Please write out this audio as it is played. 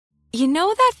You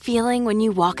know that feeling when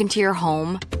you walk into your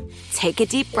home, take a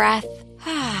deep breath,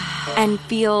 and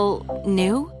feel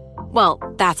new? Well,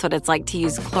 that's what it's like to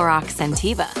use Clorox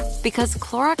Scentiva. Because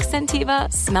Clorox Scentiva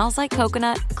smells like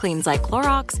coconut, cleans like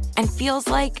Clorox, and feels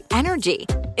like energy.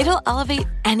 It'll elevate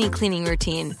any cleaning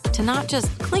routine to not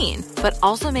just clean, but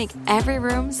also make every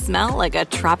room smell like a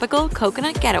tropical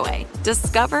coconut getaway.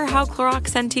 Discover how Clorox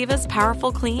Scentiva's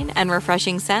powerful clean and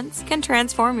refreshing scents can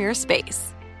transform your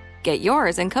space. Get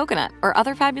yours in coconut or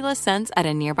other fabulous scents at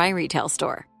a nearby retail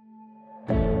store.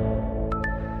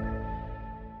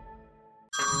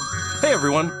 Hey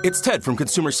everyone, it's Ted from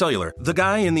Consumer Cellular, the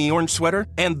guy in the orange sweater,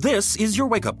 and this is your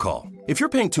wake-up call. If you're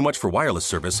paying too much for wireless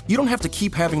service, you don't have to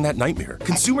keep having that nightmare.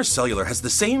 Consumer Cellular has the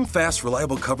same fast,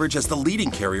 reliable coverage as the leading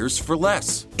carriers for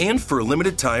less. And for a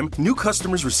limited time, new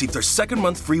customers receive their second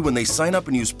month free when they sign up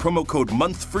and use promo code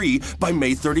MONTHFREE by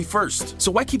May 31st.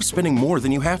 So why keep spending more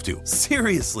than you have to?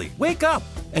 Seriously, wake up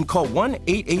and call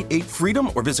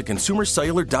 1-888-FREEDOM or visit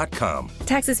consumercellular.com.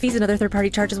 Taxes, fees, and other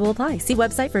third-party charges will apply. See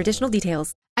website for additional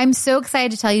details. I'm so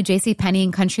excited to tell you JCPenney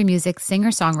and country music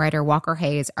singer-songwriter Walker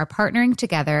Hayes are partnering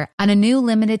together on a new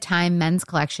limited-time men's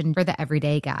collection for the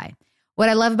everyday guy. What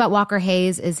I love about Walker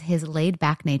Hayes is his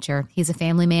laid-back nature. He's a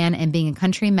family man, and being a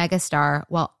country megastar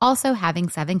while also having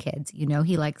 7 kids, you know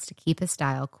he likes to keep his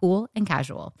style cool and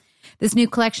casual. This new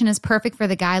collection is perfect for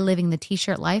the guy living the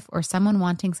t-shirt life or someone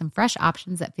wanting some fresh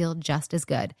options that feel just as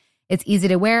good. It's easy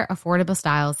to wear, affordable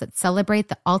styles that celebrate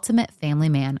the ultimate family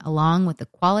man, along with the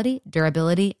quality,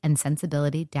 durability, and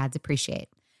sensibility dads appreciate.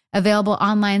 Available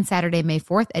online Saturday, May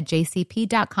 4th at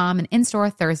jcp.com and in-store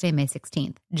Thursday, May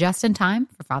 16th. Just in time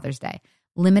for Father's Day.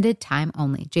 Limited time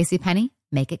only. JCPenney,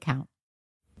 make it count.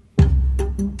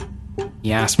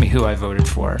 He asked me who I voted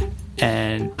for,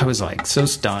 and I was like so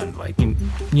stunned. Like,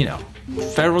 you know,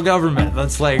 federal government,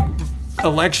 that's like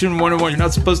election 101. You're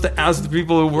not supposed to ask the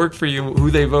people who work for you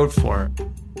who they vote for.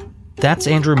 That's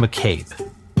Andrew McCabe,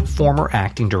 former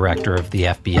acting director of the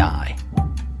FBI.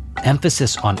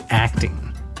 Emphasis on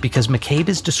acting, because McCabe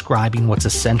is describing what's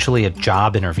essentially a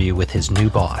job interview with his new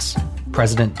boss,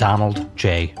 President Donald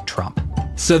J. Trump.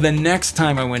 So the next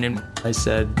time I went in,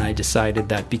 I decided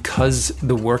that because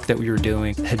the work that we were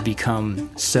doing had become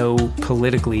so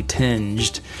politically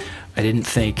tinged, I didn't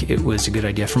think it was a good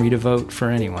idea for me to vote for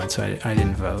anyone, so I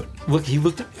didn't vote. Look, he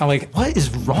looked at me like, what is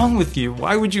wrong with you?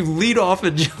 Why would you lead off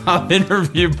a job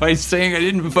interview by saying I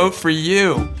didn't vote for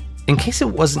you? In case it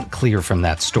wasn't clear from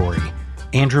that story,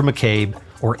 Andrew McCabe,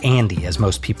 or Andy as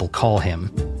most people call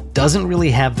him, doesn't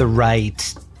really have the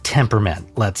right temperament,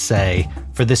 let's say,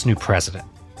 for this new president.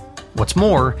 What's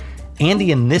more,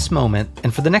 Andy in this moment,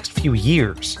 and for the next few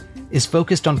years, is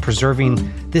focused on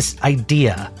preserving this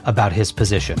idea about his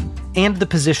position and the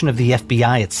position of the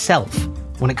FBI itself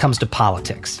when it comes to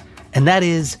politics, and that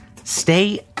is,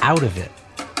 stay out of it.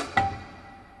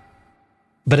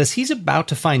 But as he's about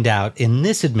to find out in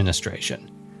this administration,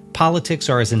 politics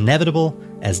are as inevitable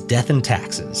as death and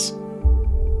taxes.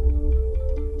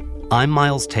 I'm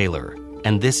Miles Taylor,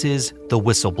 and this is The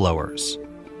Whistleblowers.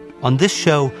 On this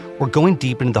show, we're going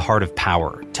deep into the heart of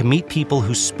power to meet people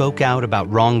who spoke out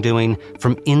about wrongdoing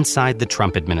from inside the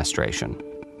Trump administration.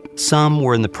 Some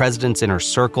were in the president's inner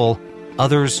circle,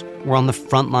 others were on the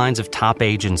front lines of top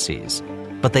agencies,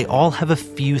 but they all have a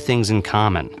few things in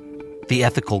common. The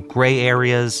ethical gray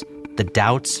areas, the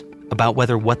doubts about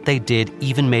whether what they did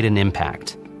even made an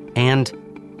impact, and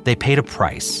they paid a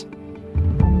price.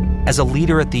 As a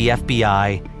leader at the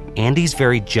FBI, Andy's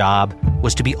very job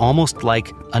was to be almost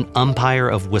like an umpire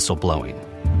of whistleblowing.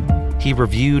 He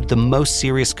reviewed the most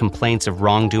serious complaints of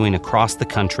wrongdoing across the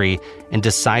country and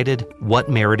decided what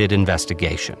merited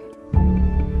investigation.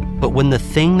 But when the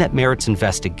thing that merits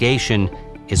investigation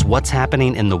is what's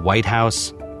happening in the White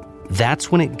House, that's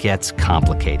when it gets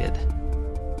complicated.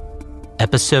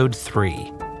 Episode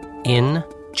 3,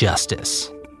 Injustice.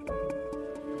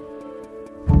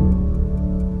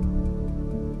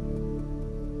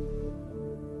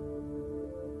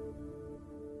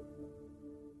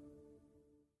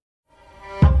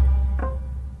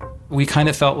 We kind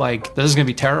of felt like this is going to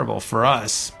be terrible for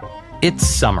us. It's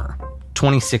summer,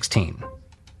 2016.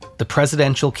 The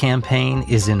presidential campaign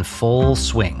is in full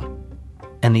swing,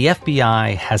 and the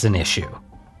FBI has an issue.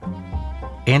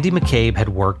 Andy McCabe had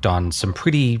worked on some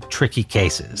pretty tricky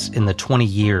cases in the 20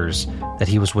 years that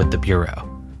he was with the Bureau.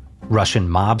 Russian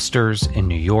mobsters in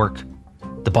New York,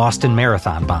 the Boston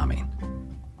Marathon bombing,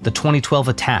 the 2012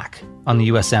 attack on the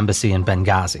U.S. Embassy in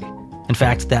Benghazi. In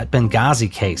fact, that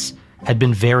Benghazi case had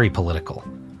been very political.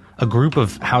 A group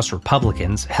of House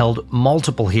Republicans held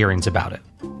multiple hearings about it,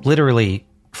 literally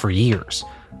for years,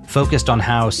 focused on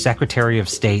how Secretary of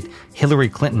State Hillary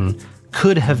Clinton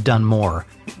could have done more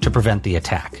to prevent the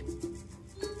attack.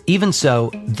 Even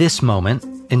so, this moment,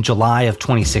 in July of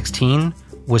 2016,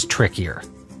 was trickier.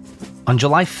 On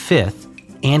July 5th,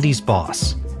 Andy's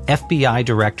boss, FBI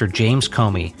Director James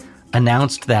Comey,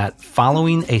 announced that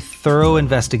following a thorough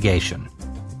investigation,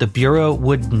 the Bureau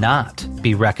would not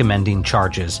be recommending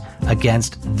charges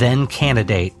against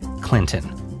then-candidate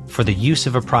Clinton for the use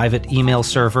of a private email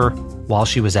server while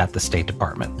she was at the State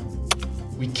Department.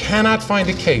 We cannot find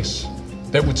a case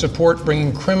that would support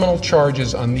bringing criminal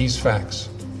charges on these facts.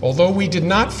 Although we did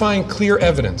not find clear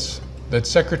evidence that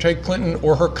Secretary Clinton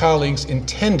or her colleagues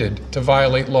intended to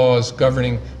violate laws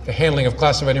governing the handling of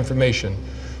classified information,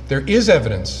 there is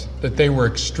evidence that they were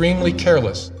extremely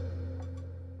careless.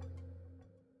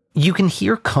 You can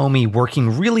hear Comey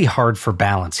working really hard for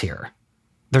balance here.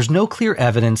 There's no clear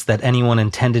evidence that anyone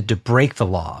intended to break the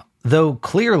law, though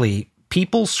clearly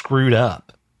people screwed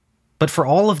up. But for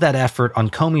all of that effort on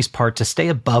Comey's part to stay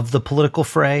above the political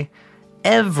fray,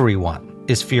 everyone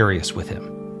is furious with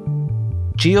him.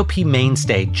 GOP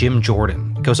mainstay Jim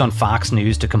Jordan goes on Fox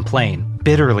News to complain,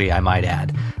 bitterly I might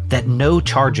add, that no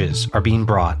charges are being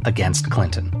brought against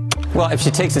Clinton. Well, if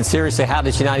she takes it seriously, how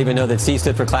did she not even know that C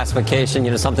stood for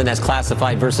classification, something that's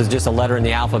classified versus just a letter in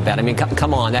the alphabet? I mean,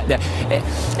 come on.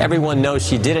 Everyone knows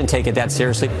she didn't take it that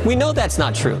seriously. We know that's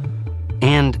not true.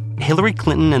 And Hillary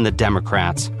Clinton and the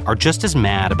Democrats are just as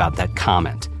mad about that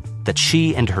comment, that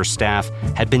she and her staff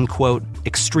had been, quote,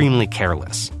 extremely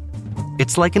careless.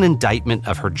 It's like an indictment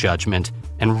of her judgment,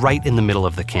 and right in the middle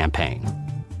of the campaign.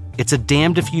 It's a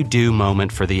damned if you do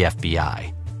moment for the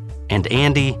FBI. And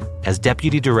Andy, as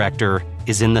deputy director,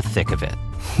 is in the thick of it.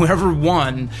 Whoever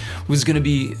won was going to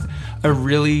be a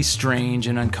really strange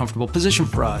and uncomfortable position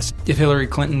for us. If Hillary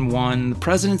Clinton won the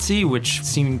presidency, which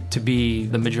seemed to be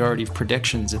the majority of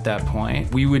predictions at that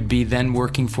point, we would be then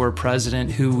working for a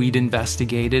president who we'd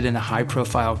investigated in a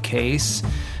high-profile case.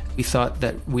 We thought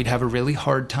that we'd have a really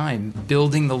hard time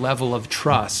building the level of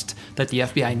trust that the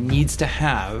FBI needs to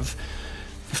have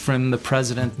from the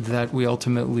president that we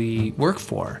ultimately work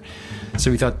for. So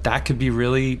we thought that could be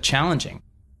really challenging.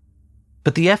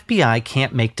 But the FBI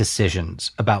can't make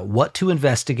decisions about what to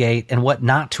investigate and what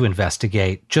not to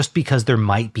investigate just because there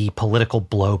might be political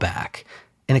blowback.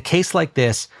 In a case like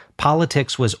this,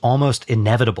 politics was almost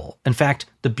inevitable. In fact,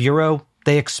 the Bureau,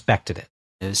 they expected it.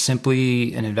 It was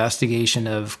simply an investigation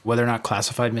of whether or not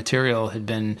classified material had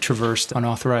been traversed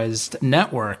unauthorized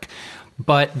network.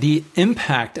 But the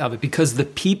impact of it, because the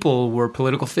people were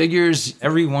political figures,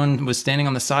 everyone was standing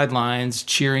on the sidelines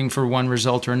cheering for one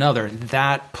result or another.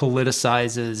 That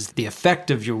politicizes the effect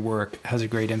of your work, has a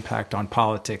great impact on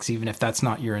politics, even if that's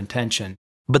not your intention.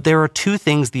 But there are two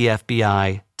things the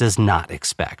FBI does not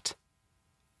expect.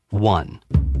 One,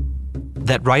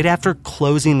 that right after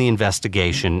closing the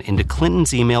investigation into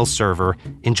Clinton's email server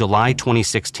in July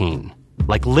 2016,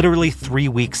 like literally 3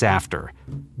 weeks after,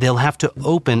 they'll have to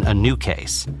open a new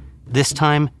case, this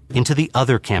time into the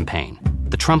other campaign,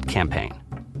 the Trump campaign.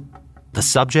 The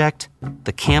subject,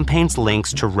 the campaign's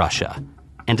links to Russia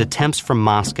and attempts from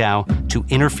Moscow to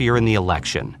interfere in the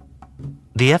election.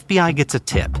 The FBI gets a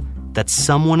tip that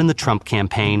someone in the Trump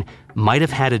campaign might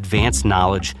have had advanced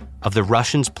knowledge of the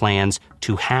Russians' plans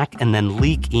to hack and then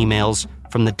leak emails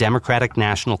from the Democratic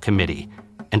National Committee,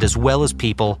 and as well as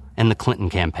people in the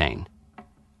Clinton campaign.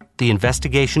 The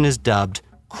investigation is dubbed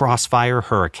Crossfire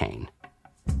Hurricane.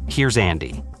 Here's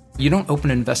Andy. You don't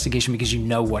open an investigation because you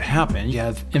know what happened. You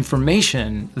have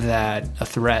information that a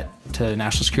threat to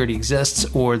national security exists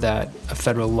or that a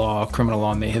federal law, criminal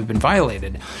law, may have been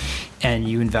violated. And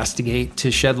you investigate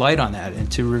to shed light on that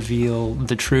and to reveal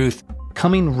the truth.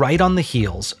 Coming right on the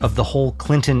heels of the whole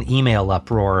Clinton email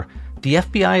uproar, the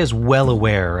FBI is well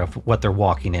aware of what they're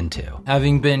walking into.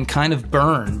 Having been kind of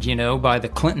burned, by the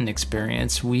Clinton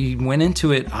experience, we went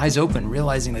into it eyes open,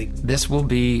 realizing this will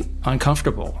be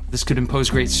uncomfortable. This could impose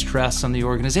great stress on the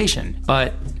organization.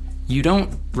 But you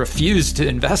don't refuse to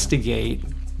investigate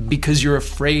because you're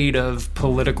afraid of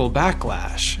political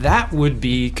backlash. That would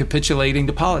be capitulating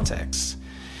to politics.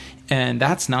 And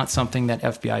that's not something that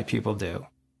FBI people do.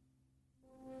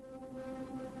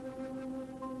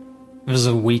 It was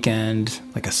a weekend,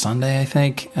 like a Sunday, I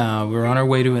think. We were on our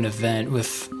way to an event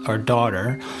with our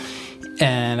daughter,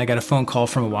 and I got a phone call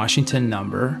from a Washington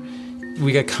number.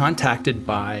 We got contacted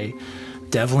by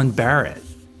Devlin Barrett,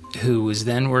 who was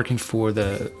then working for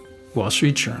the Wall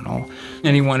Street Journal,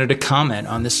 and he wanted to comment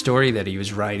on this story that he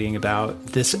was writing about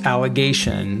this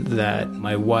allegation that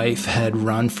my wife had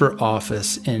run for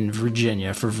office in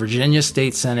Virginia, for Virginia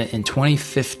State Senate in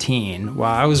 2015,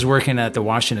 while I was working at the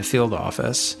Washington field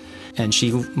office. And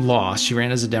she lost. She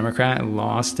ran as a Democrat and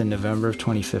lost in November of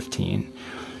 2015.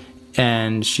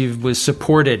 And she was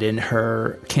supported in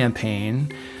her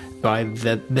campaign by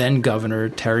the then governor,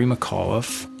 Terry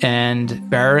McAuliffe. And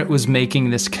Barrett was making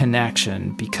this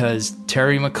connection because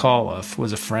Terry McAuliffe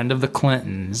was a friend of the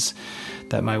Clintons,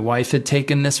 that my wife had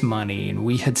taken this money and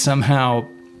we had somehow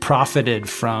profited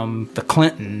from the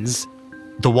Clintons.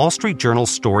 The Wall Street Journal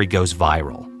story goes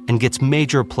viral and gets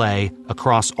major play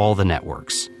across all the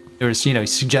networks. There was,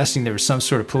 suggesting there was some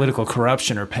sort of political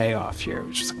corruption or payoff here,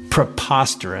 which was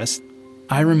preposterous.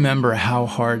 I remember how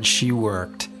hard she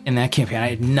worked in that campaign. I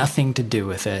had nothing to do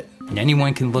with it. And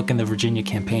anyone can look in the Virginia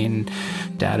campaign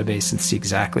database and see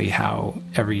exactly how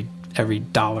every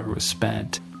dollar was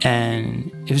spent.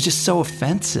 And it was just so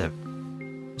offensive.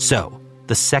 So,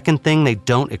 the second thing they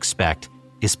don't expect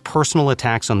is personal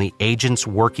attacks on the agents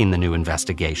working the new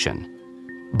investigation.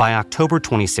 By October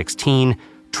 2016,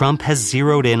 Trump has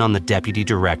zeroed in on the deputy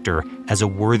director as a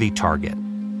worthy target.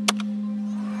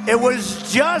 It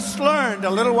was just learned a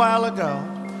little while ago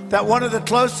that one of the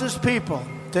closest people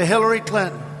to Hillary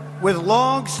Clinton, with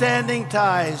long-standing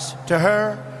ties to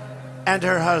her and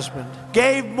her husband,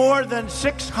 gave more than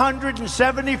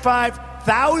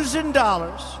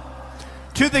 $675,000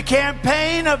 to the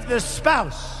campaign of the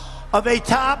spouse of a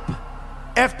top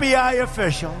FBI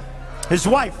official, his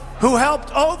wife, who helped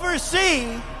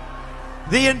oversee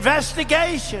the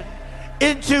investigation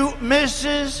into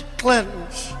Mrs.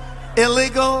 Clinton's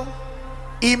illegal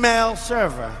email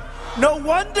server. No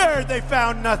wonder they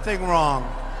found nothing wrong.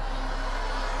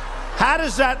 How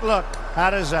does that look? How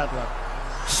does that look?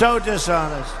 So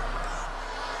dishonest.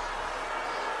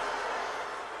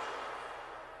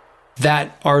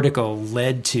 That article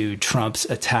led to Trump's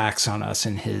attacks on us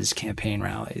in his campaign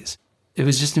rallies. It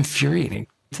was just infuriating.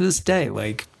 To this day,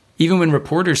 even when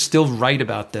reporters still write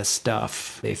about this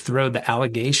stuff, they throw the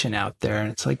allegation out there,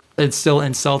 and it's still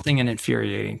insulting and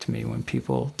infuriating to me when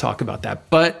people talk about that.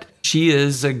 But she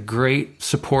is a great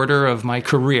supporter of my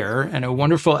career and a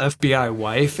wonderful FBI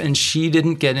wife, and she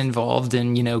didn't get involved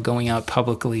in, going out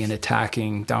publicly and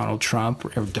attacking Donald Trump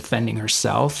or defending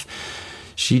herself.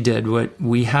 She did what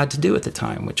we had to do at the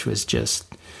time, which was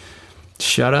just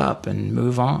shut up and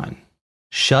move on.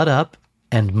 Shut up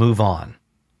and move on.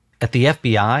 At the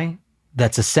FBI,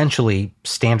 that's essentially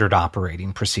standard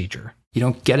operating procedure. You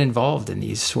don't get involved in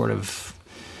these sort of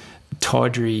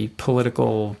tawdry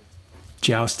political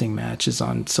jousting matches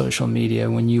on social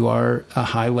media when you are a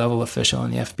high-level official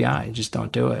in the FBI. You just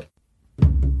don't do it.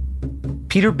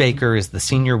 Peter Baker is the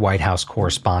senior White House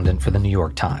correspondent for the New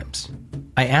York Times.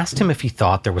 I asked him if he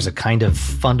thought there was a kind of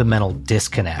fundamental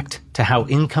disconnect to how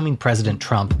incoming President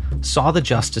Trump saw the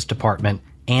Justice Department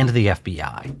and the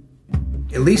FBI.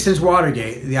 At least since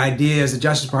Watergate, the idea is the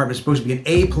Justice Department is supposed to be an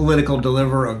apolitical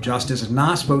deliverer of justice. It's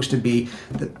not supposed to be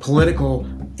the political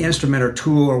instrument or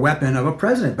tool or weapon of a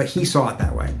president, but he saw it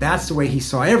that way. That's the way he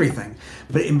saw everything,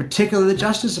 but in particular the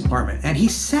Justice Department. And he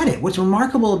said it. What's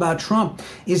remarkable about Trump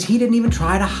is he didn't even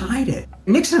try to hide it.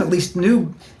 Nixon at least knew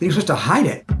that he was supposed to hide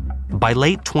it. By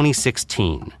late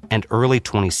 2016 and early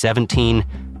 2017,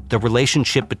 the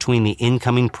relationship between the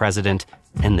incoming president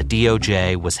and the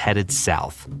DOJ was headed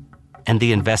south. And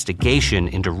the investigation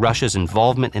into Russia's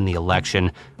involvement in the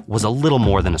election was a little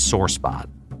more than a sore spot.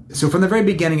 So from the very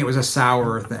beginning, it was a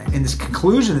sour thing. And this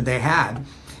conclusion that they had,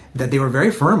 that they were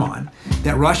very firm on,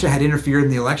 that Russia had interfered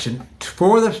in the election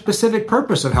for the specific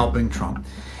purpose of helping Trump,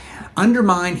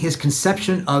 undermined his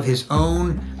conception of his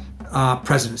own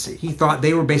presidency. He thought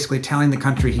they were basically telling the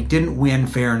country he didn't win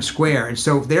fair and square. And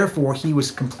so therefore, he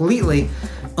was completely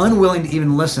unwilling to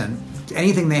even listen to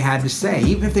anything they had to say.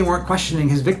 Even if they weren't questioning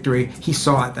his victory, he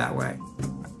saw it that way.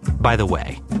 By the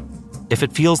way, if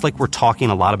it feels like we're talking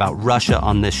a lot about Russia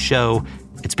on this show,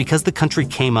 it's because the country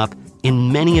came up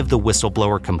in many of the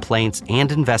whistleblower complaints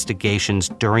and investigations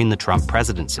during the Trump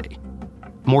presidency.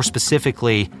 More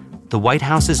specifically, the White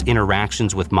House's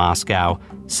interactions with Moscow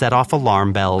set off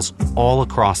alarm bells all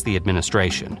across the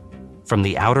administration, from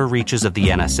the outer reaches of the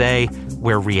NSA,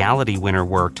 where Reality Winner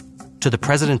worked, to the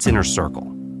president's inner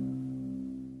circle.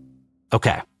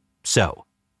 Okay, so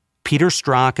Peter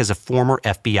Strzok is a former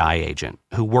FBI agent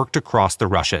who worked across the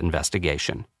Russia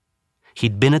investigation.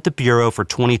 He'd been at the Bureau for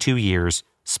 22 years,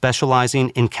 specializing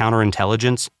in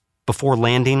counterintelligence, before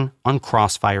landing on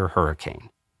Crossfire Hurricane.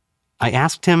 I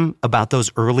asked him about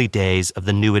those early days of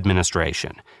the new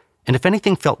administration, and if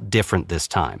anything felt different this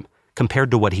time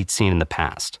compared to what he'd seen in the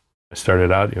past. I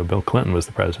started out, Bill Clinton was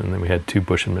the president, then we had 2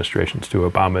 Bush administrations, 2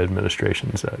 Obama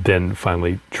administrations, then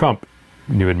finally Trump.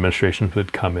 New administrations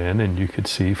would come in, and you could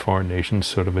see foreign nations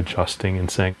sort of adjusting and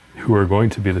saying who are going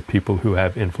to be the people who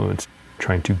have influence,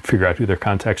 trying to figure out who their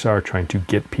contacts are, trying to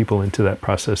get people into that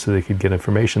process so they could get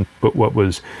information. But what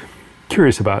was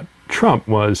curious about Trump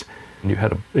was you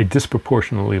had a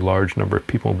disproportionately large number of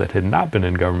people that had not been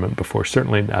in government before,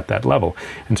 certainly at that level.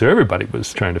 And so everybody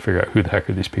was trying to figure out who the heck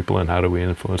are these people and how do we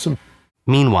influence them.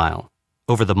 Meanwhile,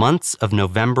 over the months of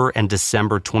November and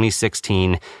December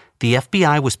 2016, the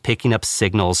FBI was picking up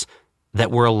signals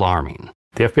that were alarming.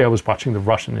 The FBI was watching the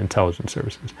Russian intelligence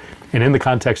services. And in the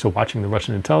context of watching the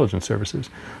Russian intelligence services,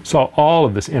 saw all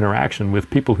of this interaction with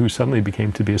people who suddenly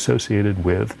became to be associated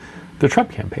with the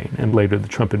Trump campaign and later the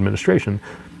Trump administration,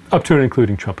 up to and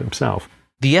including Trump himself.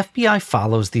 The FBI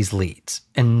follows these leads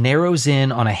and narrows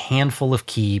in on a handful of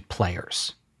key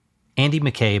players. Andy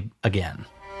McCabe again.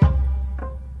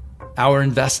 Our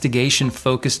investigation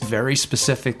focused very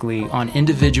specifically on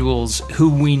individuals who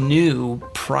we knew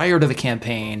prior to the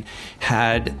campaign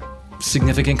had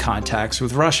significant contacts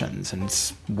with Russians. And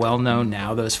it's well known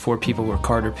now those 4 people were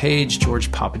Carter Page,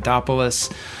 George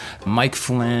Papadopoulos, Mike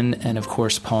Flynn, and of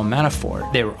course Paul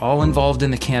Manafort. They were all involved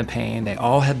in the campaign. They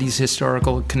all had these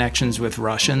historical connections with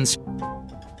Russians.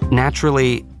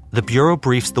 Naturally, the Bureau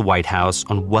briefs the White House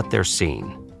on what they're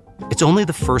seeing. It's only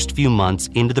the first few months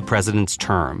into the president's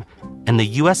term, and the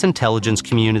U.S. intelligence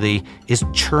community is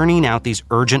churning out these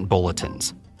urgent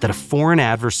bulletins that a foreign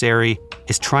adversary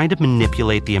is trying to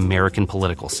manipulate the American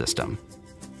political system.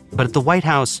 But at the White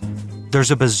House,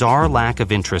 there's a bizarre lack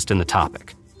of interest in the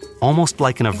topic, almost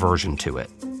like an aversion to it.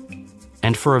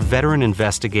 And for a veteran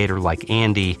investigator like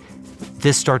Andy,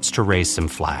 this starts to raise some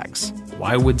flags.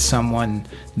 Why would someone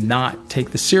not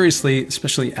take this seriously,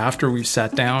 especially after we've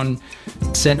sat down,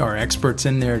 sent our experts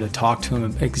in there to talk to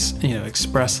him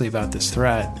expressly about this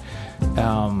threat?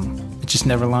 It just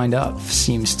never lined up.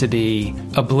 Seems to be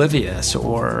oblivious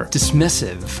or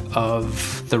dismissive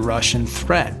of the Russian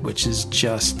threat, which is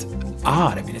just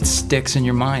odd. I mean, it sticks in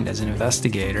your mind as an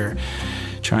investigator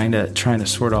trying to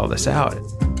sort all this out.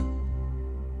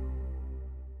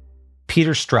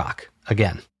 Peter Strzok,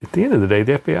 again. At the end of the day,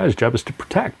 the FBI's job is to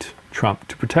protect Trump,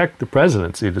 to protect the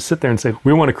presidency, to sit there and say,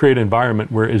 we want to create an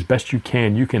environment where as best you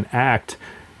can act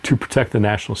to protect the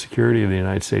national security of the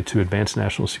United States, to advance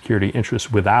national security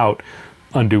interests without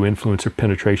undue influence or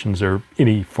penetrations or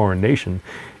any foreign nation.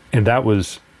 And that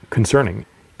was concerning.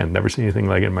 I've never seen anything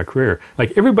like it in my career.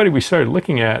 Like everybody we started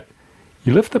looking at,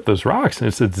 you lift up those rocks and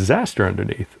it's a disaster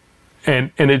underneath.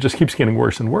 And it just keeps getting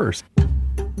worse and worse.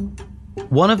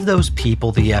 One of those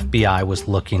people the FBI was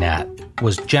looking at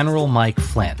was General Mike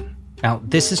Flynn. Now,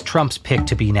 this is Trump's pick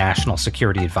to be national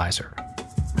security advisor.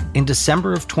 In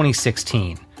December of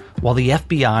 2016, while the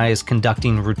FBI is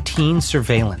conducting routine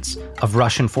surveillance of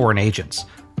Russian foreign agents,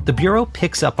 the Bureau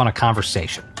picks up on a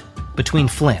conversation between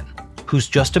Flynn, who's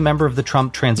just a member of the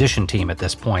Trump transition team at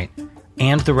this point,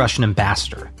 and the Russian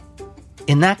ambassador.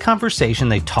 In that conversation,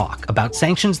 they talk about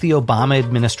sanctions the Obama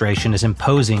administration is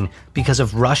imposing because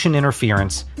of Russian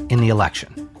interference in the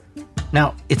election.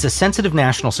 Now, it's a sensitive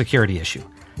national security issue,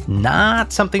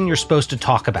 not something you're supposed to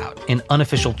talk about in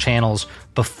unofficial channels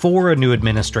before a new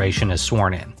administration is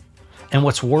sworn in. And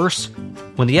what's worse,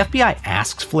 when the FBI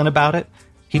asks Flynn about it,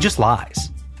 he just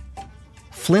lies.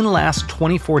 Flynn lasts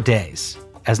 24 days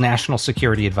as national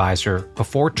security advisor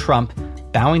before Trump,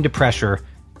 bowing to pressure,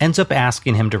 ends up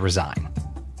asking him to resign.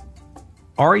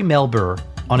 Ari Melber,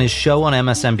 on his show on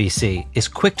MSNBC, is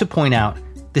quick to point out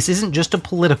this isn't just a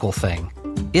political thing,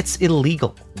 it's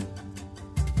illegal.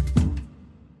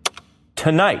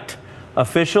 Tonight,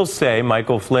 officials say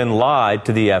Michael Flynn lied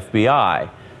to the FBI.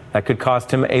 That could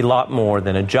cost him a lot more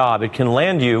than a job. It can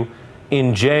land you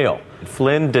in jail.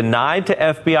 Flynn denied to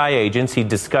FBI agents he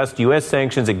discussed U.S.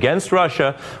 sanctions against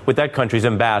Russia with that country's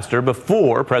ambassador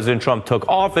before President Trump took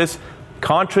office,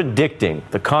 contradicting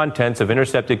the contents of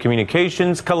intercepted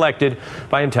communications collected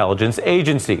by intelligence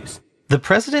agencies. The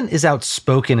president is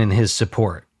outspoken in his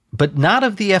support, but not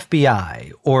of the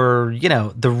FBI or,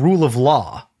 the rule of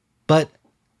law, but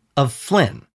of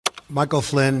Flynn. Michael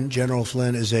Flynn, General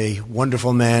Flynn, is a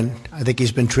wonderful man. I think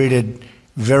he's been treated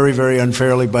very, very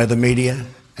unfairly by the media,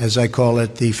 as I call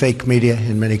it, the fake media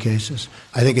in many cases.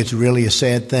 I think it's really a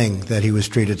sad thing that he was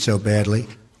treated so badly.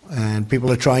 And people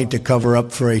are trying to cover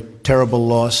up for a terrible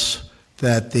loss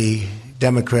that the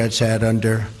Democrats had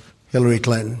under Hillary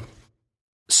Clinton.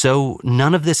 So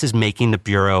none of this is making the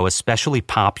Bureau especially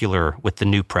popular with the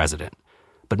new president.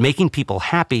 But making people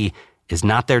happy is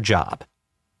not their job.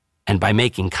 And by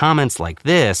making comments like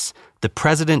this, the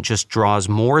president just draws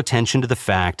more attention to the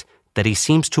fact that he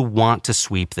seems to want to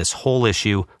sweep this whole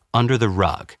issue under the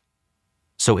rug.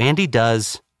 So Andy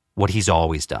does what he's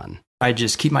always done. I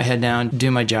just keep my head down, do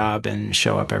my job, and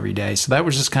show up every day. So that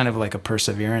was just kind of like a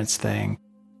perseverance thing.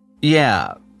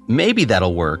 Yeah, maybe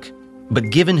that'll work. But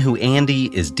given who Andy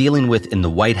is dealing with in the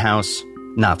White House,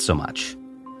 not so much.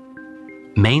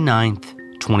 May 9th,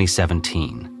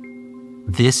 2017.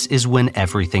 This is when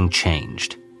everything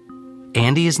changed.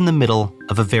 Andy is in the middle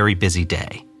of a very busy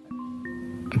day.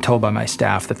 I'm told by my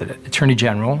staff that the Attorney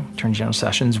General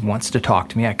Sessions, wants to talk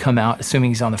to me. I come out,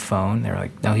 assuming he's on the phone. They're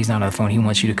like, no, he's not on the phone. He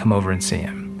wants you to come over and see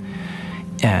him.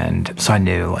 And so I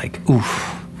knew, like,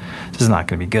 oof, this is not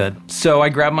going to be good. So I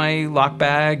grabbed my lock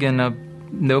bag and a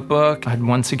notebook. I had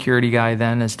one security guy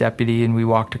then as deputy, and we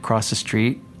walked across the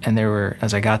street. And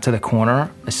as I got to the corner,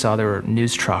 I saw there were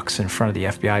news trucks in front of the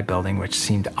FBI building, which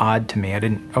seemed odd to me. I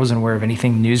wasn't aware of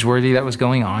anything newsworthy that was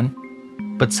going on.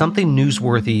 But something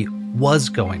newsworthy was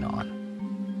going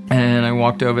on. And I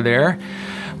walked over there,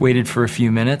 waited for a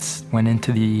few minutes, went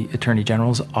into the Attorney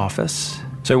General's office.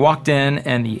 So I walked in,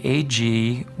 and the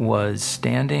AG was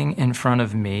standing in front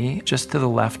of me, just to the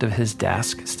left of his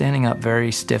desk, standing up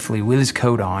very stiffly with his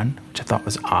coat on, which I thought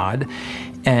was odd.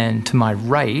 And to my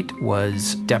right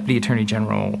was Deputy Attorney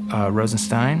General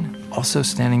Rosenstein, also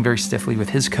standing very stiffly with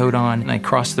his coat on. And I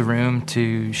crossed the room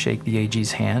to shake the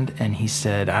AG's hand, and he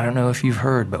said, I don't know if you've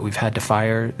heard, but we've had to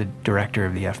fire the director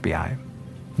of the FBI.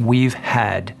 We've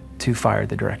had to fire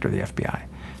the director of the FBI.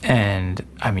 And,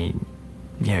 I mean,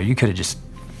 you could have just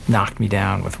knocked me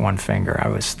down with one finger. I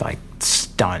was, like,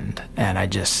 stunned. And I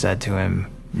just said to him,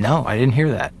 no, I didn't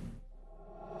hear that.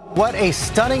 What a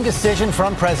stunning decision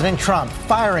from President Trump,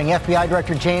 firing FBI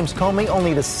Director James Comey.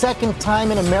 Only the second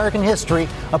time in American history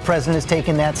a president has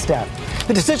taken that step.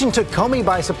 The decision took Comey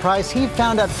by surprise. He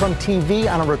found out from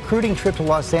TV on a recruiting trip to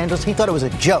Los Angeles. He thought it was a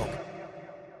joke.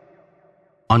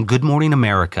 On Good Morning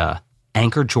America,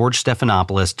 anchor George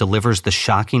Stephanopoulos delivers the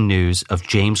shocking news of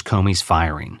James Comey's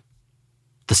firing.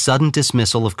 The sudden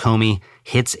dismissal of Comey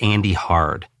hits Andy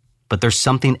hard, but there's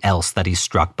something else that he's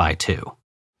struck by too.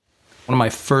 One of my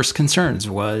first concerns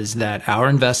was that our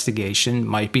investigation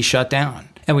might be shut down.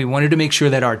 And we wanted to make sure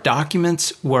that our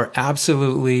documents were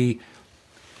absolutely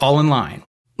all in line.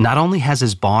 Not only has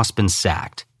his boss been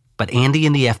sacked, but Andy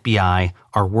and the FBI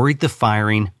are worried the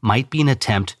firing might be an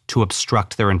attempt to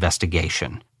obstruct their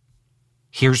investigation.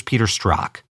 Here's Peter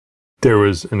Strzok. There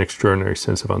was an extraordinary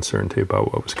sense of uncertainty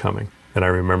about what was coming. And I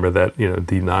remember that,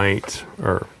 the night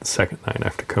or the second night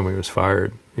after Comey was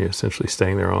fired, essentially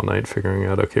staying there all night, figuring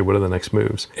out, okay, what are the next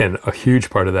moves? And a huge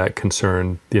part of that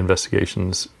concerned the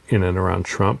investigations in and around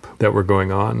Trump that were going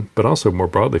on, but also more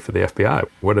broadly for the FBI.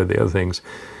 What are the other things,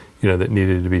 that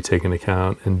needed to be taken into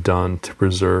account and done to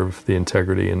preserve the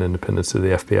integrity and independence of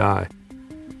the FBI?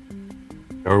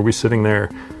 Or are we sitting there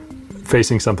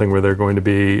facing something where there's going to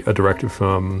be a directive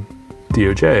from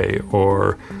DOJ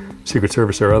or Secret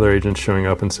Service or other agents showing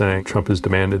up and saying Trump has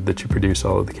demanded that you produce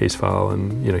all of the case file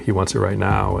and he wants it right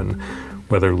now, and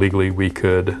whether legally we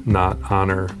could not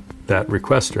honor that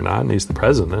request or not, and he's the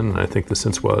president. And I think the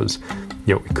sense was,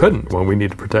 we couldn't. Well, we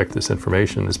need to protect this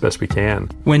information as best we can.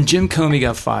 When Jim Comey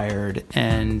got fired,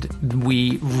 and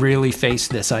we really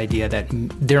faced this idea that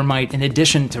there might, in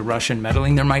addition to Russian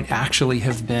meddling, there might actually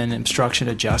have been obstruction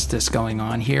of justice going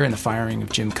on here in the firing of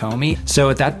Jim Comey. So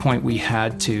at that point, we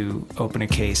had to open a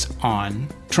case on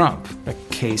Trump, a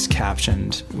case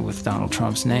captioned with Donald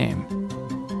Trump's name.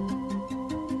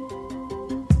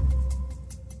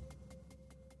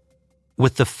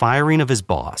 With the firing of his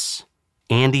boss,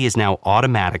 Andy is now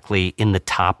automatically in the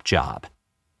top job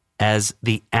as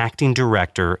the acting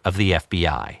director of the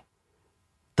FBI.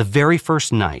 The very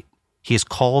first night, he is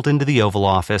called into the Oval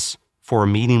Office for a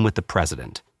meeting with the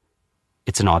president.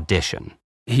 It's an audition.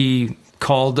 He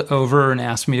called over and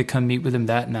asked me to come meet with him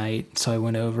that night. So I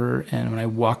went over, and when I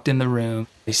walked in the room,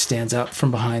 he stands out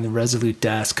from behind the Resolute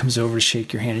desk, comes over to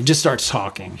shake your hand, and just starts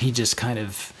talking. He just kind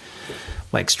of,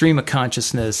 like stream of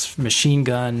consciousness, machine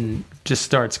gun, just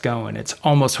starts going. It's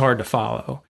almost hard to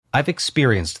follow. I've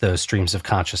experienced those streams of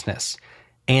consciousness.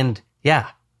 And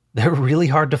yeah, they're really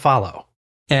hard to follow.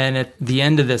 And at the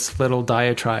end of this little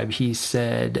diatribe, he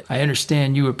said, I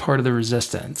understand you were part of the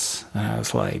resistance. And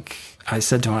I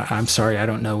said to him, I'm sorry, I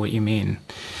don't know what you mean.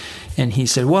 And he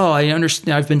said, well, I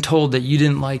understand. I've been told that you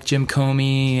didn't like Jim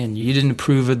Comey and you didn't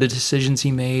approve of the decisions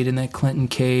he made in that Clinton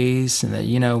case and that,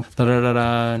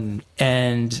 da-da-da-da.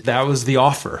 And that was the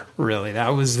offer, really.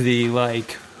 That was the,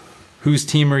 whose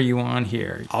team are you on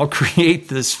here? I'll create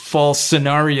this false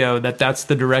scenario that's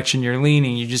the direction you're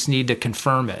leaning. You just need to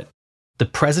confirm it. The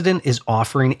president is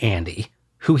offering Andy,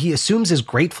 who he assumes is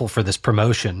grateful for this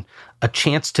promotion, a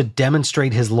chance to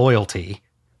demonstrate his loyalty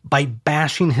by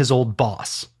bashing his old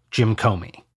boss, Jim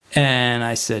Comey. And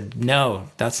I said, no,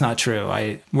 that's not true.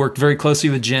 I worked very closely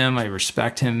with Jim. I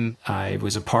respect him. I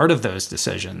was a part of those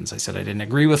decisions. I said I didn't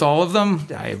agree with all of them.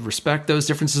 I respect those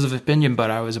differences of opinion, but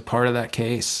I was a part of that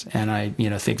case. And I,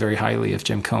 think very highly of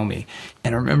Jim Comey.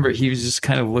 And I remember he was just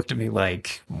kind of looked at me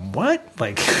like, what?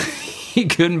 Like, he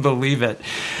couldn't believe it.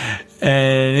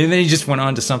 And then he just went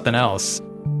on to something else.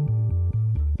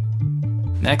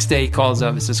 Next day, he calls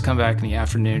up and says, come back in the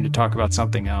afternoon to talk about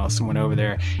something else, and went over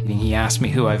there, and he asked me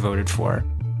who I voted for.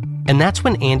 And that's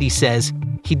when Andy says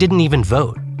he didn't even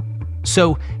vote.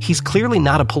 So he's clearly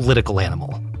not a political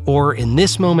animal, or in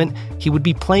this moment, he would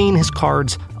be playing his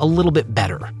cards a little bit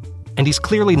better. And he's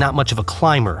clearly not much of a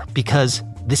climber, because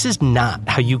this is not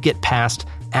how you get past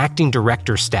acting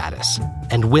director status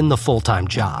and win the full-time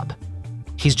job.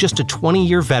 He's just a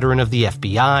 20-year veteran of the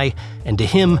FBI, and to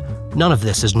him, none of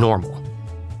this is normal.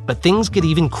 But things get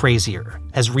even crazier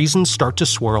as reasons start to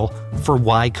swirl for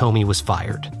why Comey was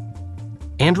fired.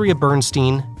 Andrea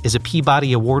Bernstein is a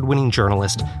Peabody Award-winning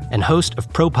journalist and host of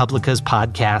ProPublica's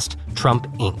podcast, Trump,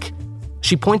 Inc.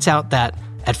 She points out that,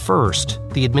 at first,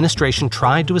 the administration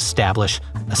tried to establish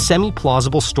a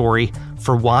semi-plausible story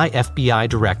for why FBI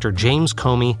Director James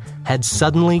Comey had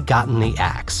suddenly gotten the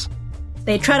axe.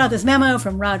 They tried out this memo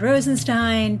from Rod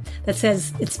Rosenstein that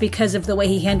says it's because of the way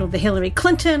he handled the Hillary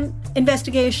Clinton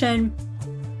investigation.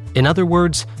 In other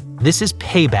words, this is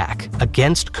payback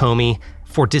against Comey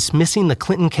for dismissing the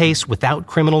Clinton case without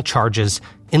criminal charges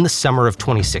in the summer of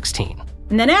 2016.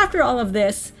 And then after all of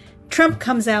this, Trump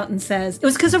comes out and says it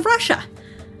was because of Russia,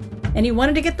 and he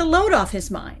wanted to get the load off his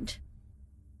mind.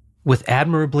 With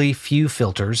admirably few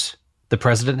filters, the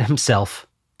president himself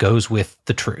goes with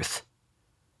the truth.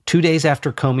 2 days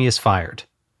after Comey is fired,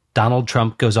 Donald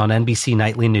Trump goes on NBC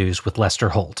Nightly News with Lester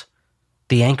Holt.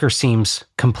 The anchor seems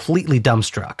completely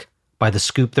dumbstruck by the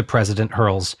scoop the president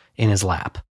hurls in his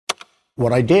lap.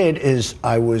 What I did is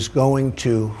I was going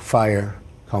to fire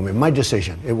Comey. My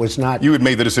decision. It was not... You had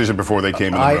made the decision before they came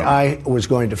in the room. I was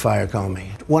going to fire Comey.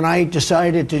 When I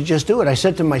decided to just do it, I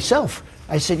said to myself,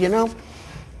 I said,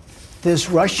 this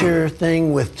Russia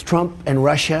thing with Trump and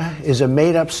Russia is a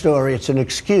made-up story. It's an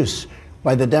excuse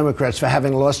by the Democrats for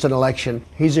having lost an election.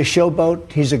 He's a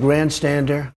showboat. He's a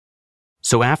grandstander.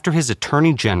 So after his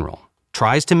attorney general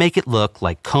tries to make it look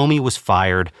like Comey was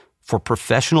fired for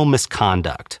professional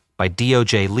misconduct by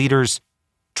DOJ leaders,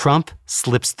 Trump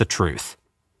slips the truth.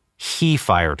 He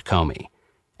fired Comey,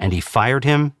 and he fired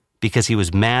him because he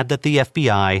was mad that the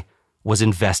FBI was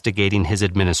investigating his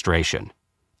administration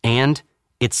and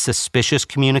its suspicious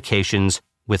communications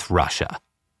with Russia.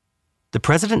 The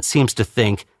president seems to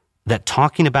think that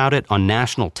talking about it on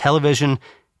national television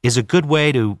is a good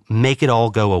way to make it all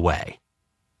go away.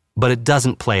 But it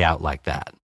doesn't play out like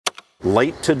that.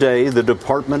 Late today, the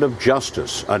Department of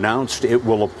Justice announced it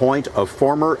will appoint a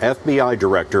former FBI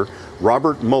director,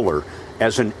 Robert Mueller,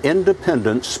 as an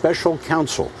independent special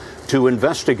counsel to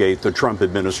investigate the Trump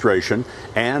administration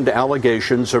and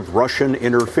allegations of Russian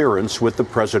interference with the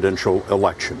presidential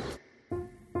election.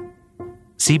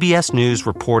 CBS News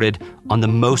reported on the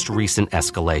most recent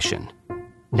escalation.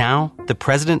 Now, the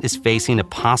president is facing a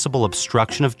possible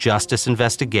obstruction of justice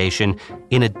investigation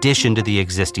in addition to the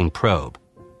existing probe.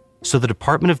 So the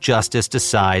Department of Justice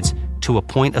decides to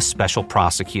appoint a special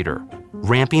prosecutor,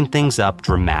 ramping things up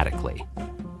dramatically.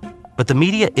 But the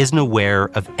media isn't aware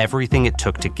of everything it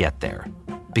took to get there,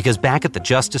 because back at the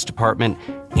Justice Department,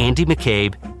 Andy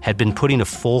McCabe had been putting a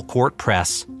full-court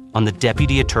press on the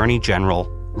Deputy Attorney General,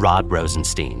 Rod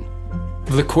Rosenstein.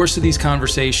 Over the course of these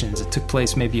conversations, it took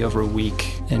place maybe over a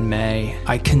week in May,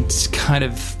 I kind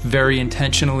of very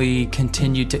intentionally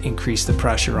continued to increase the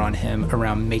pressure on him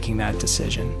around making that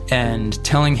decision. And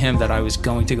telling him that I was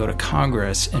going to go to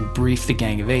Congress and brief the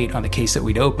Gang of Eight on the case that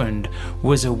we'd opened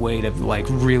was a way to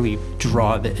really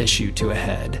draw the issue to a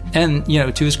head. And,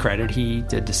 to his credit, he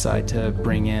did decide to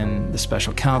bring in the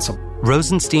special counsel.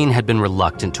 Rosenstein had been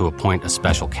reluctant to appoint a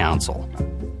special counsel.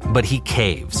 But he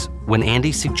caves when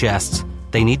Andy suggests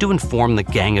they need to inform the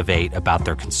Gang of Eight about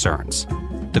their concerns,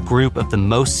 the group of the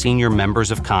most senior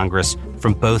members of Congress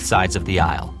from both sides of the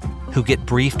aisle, who get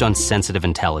briefed on sensitive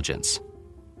intelligence.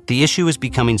 The issue is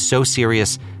becoming so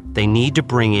serious, they need to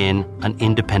bring in an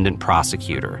independent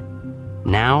prosecutor.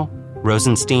 Now,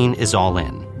 Rosenstein is all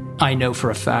in. I know for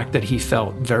a fact that he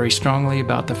felt very strongly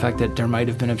about the fact that there might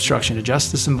have been obstruction of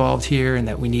justice involved here and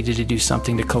that we needed to do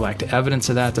something to collect evidence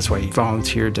of that. That's why he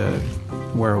volunteered to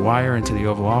wear a wire into the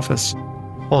Oval Office.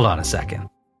 Hold on a second.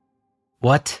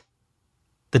 What?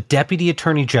 The Deputy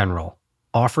Attorney General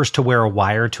offers to wear a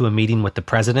wire to a meeting with the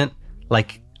president,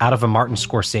 like out of a Martin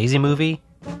Scorsese movie?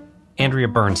 Andrea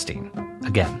Bernstein,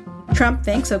 again. Trump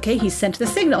thinks, okay, he's sent the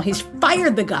signal. He's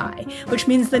fired the guy, which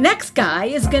means the next guy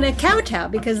is going to kowtow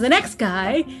because the next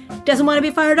guy doesn't want to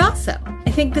be fired also.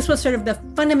 I think this was sort of the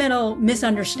fundamental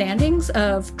misunderstandings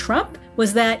of Trump,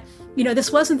 was that, you know,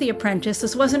 this wasn't The Apprentice.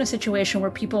 This wasn't a situation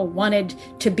where people wanted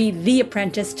to be The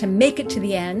Apprentice, to make it to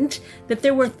the end, that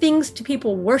there were things to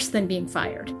people worse than being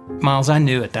fired. Miles, I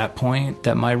knew at that point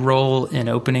that my role in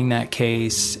opening that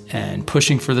case and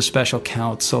pushing for the special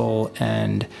counsel,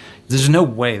 and there's no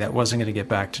way that wasn't going to get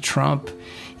back to Trump.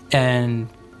 And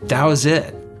that was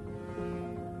it.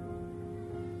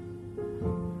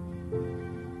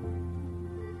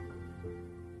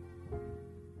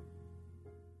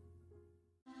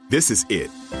 This is it.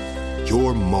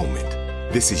 Your moment.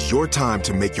 This is your time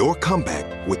to make your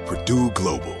comeback with Purdue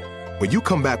Global. When you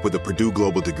come back with a Purdue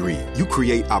Global degree, you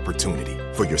create opportunity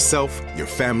for yourself, your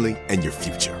family, and your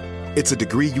future. It's a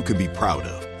degree you can be proud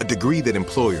of, a degree that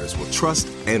employers will trust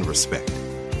and respect.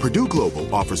 Purdue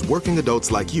Global offers working adults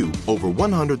like you over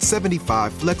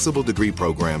 175 flexible degree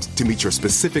programs to meet your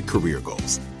specific career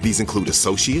goals. These include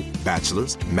associate,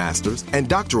 bachelor's, master's, and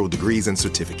doctoral degrees and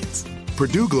certificates.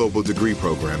 Purdue Global degree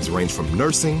programs range from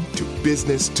nursing to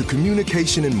business to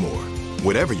communication and more.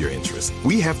 Whatever your interest,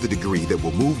 we have the degree that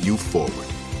will move you forward.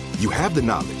 You have the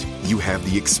knowledge, you have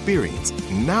the experience.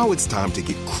 Now it's time to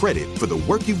get credit for the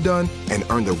work you've done and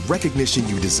earn the recognition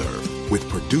you deserve with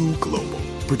Purdue Global,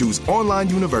 Purdue's online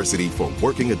university for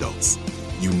working adults.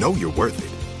 You know you're worth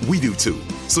it. We do too.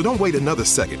 So don't wait another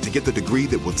second to get the degree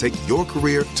that will take your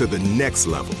career to the next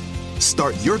level.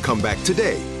 Start your comeback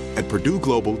today at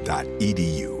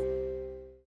purdueglobal.edu.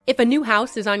 If a new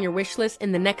house is on your wish list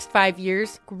in the next 5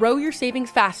 years, grow your savings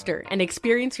faster and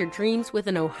experience your dreams with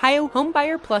an Ohio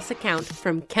Homebuyer Plus account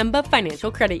from Kemba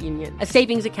Financial Credit Union. A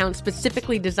savings account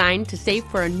specifically designed to save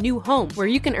for a new home, where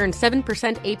you can earn 7%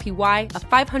 APY, a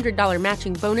 $500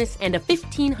 matching bonus, and a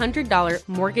 $1,500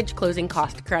 mortgage closing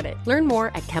cost credit. Learn more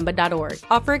at Kemba.org.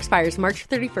 Offer expires March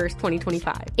 31st,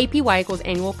 2025. APY equals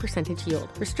annual percentage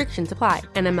yield. Restrictions apply.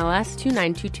 NMLS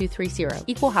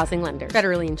 292230. Equal housing lender.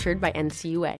 Federally insured by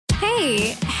NCUA.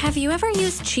 Hey, have you ever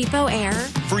used Cheapo Air?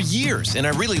 For years, and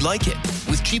I really like it.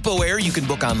 With Cheapo Air, you can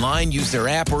book online, use their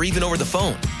app, or even over the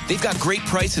phone. They've got great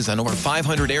prices on over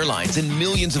 500 airlines and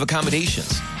millions of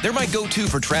accommodations. They're my go-to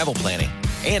for travel planning.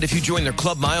 And if you join their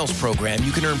Club Miles program,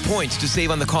 you can earn points to save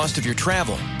on the cost of your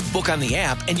travel. Book on the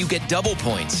app, and you get double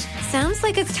points. Sounds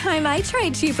like it's time I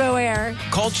tried Cheapo Air.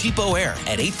 Call Cheapo Air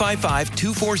at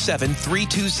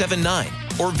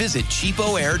 855-247-3279 or visit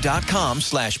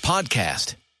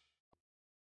cheapoair.com/podcast.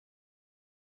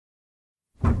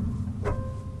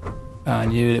 I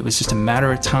knew it was just a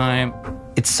matter of time.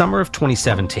 It's summer of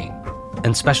 2017,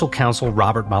 and special counsel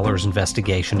Robert Mueller's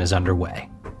investigation is underway,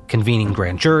 convening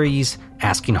grand juries,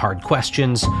 asking hard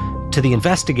questions. To the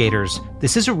investigators,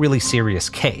 this is a really serious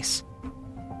case.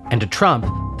 And to Trump,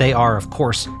 they are, of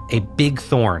course, a big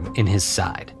thorn in his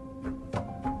side.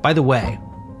 By the way,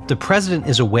 the president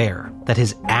is aware that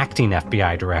his acting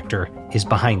FBI director is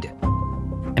behind it.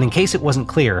 And in case it wasn't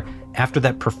clear, after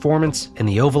that performance in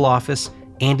the Oval Office,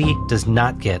 Andy does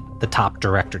not get the top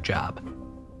director job.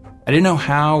 I didn't know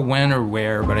how, when, or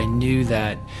where, but I knew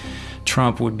that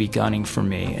Trump would be gunning for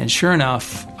me. And sure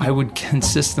enough, I would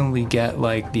consistently get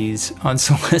like these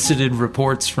unsolicited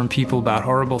reports from people about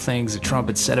horrible things that Trump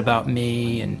had said about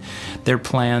me and their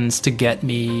plans to get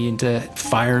me and to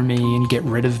fire me and get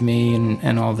rid of me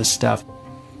and all this stuff.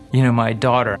 You know, my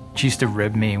daughter, she used to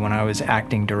rib me when I was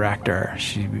acting director.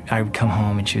 I would come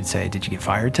home and she would say, "Did you get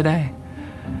fired today?"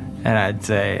 And I'd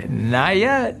say, "Not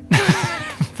yet,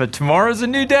 but tomorrow's a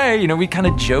new day." You know, we kind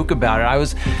of joke about it. I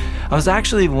was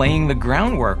actually laying the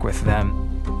groundwork with them.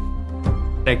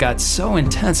 It got so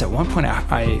intense. At one point,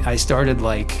 I started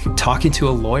like talking to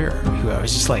a lawyer who I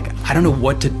was just like, I don't know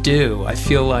what to do. I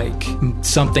feel like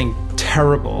something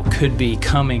terrible could be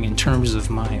coming in terms of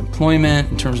my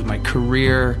employment, in terms of my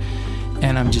career,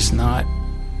 and I'm just not.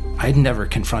 I'd never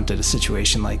confronted a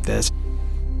situation like this.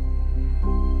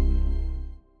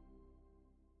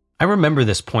 I remember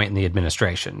this point in the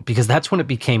administration because that's when it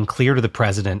became clear to the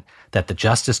president that the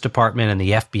Justice Department and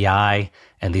the FBI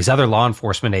and these other law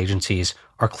enforcement agencies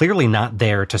are clearly not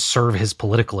there to serve his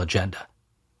political agenda.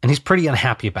 And he's pretty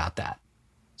unhappy about that.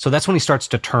 So that's when he starts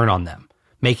to turn on them,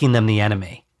 making them the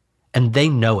enemy. And they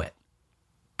know it.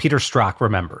 Peter Strzok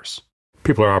remembers.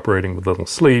 People are operating with little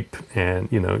sleep,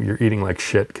 and, you know, you're eating like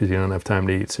shit because you don't have time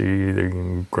to eat. So you're either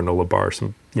eating granola bar,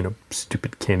 some, you know,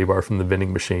 stupid candy bar from the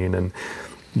vending machine, and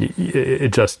it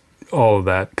just, all of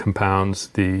that compounds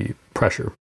the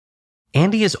pressure.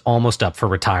 Andy is almost up for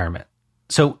retirement,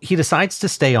 so he decides to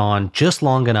stay on just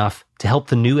long enough to help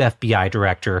the new FBI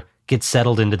director get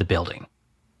settled into the building.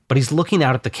 but he's looking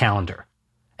out at the calendar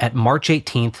at March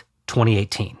 18th,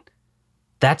 2018.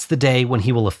 That's the day when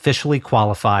he will officially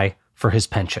qualify for his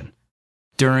pension.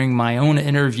 During my own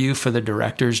interview for the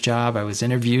director's job, I was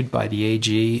interviewed by the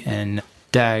AG and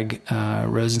Dag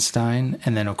Rosenstein,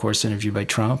 and then, of course, interviewed by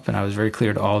Trump. And I was very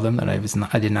clear to all of them that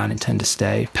I did not intend to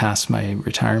stay past my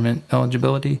retirement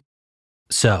eligibility.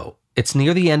 So it's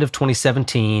near the end of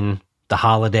 2017, the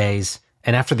holidays,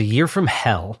 and after the year from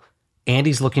hell,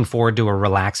 Andy's looking forward to a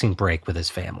relaxing break with his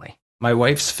family. My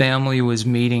wife's family was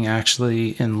meeting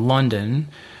actually in London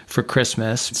for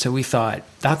Christmas. So we thought,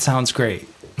 that sounds great.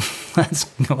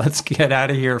 Let's get out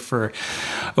of here for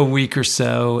a week or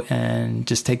so and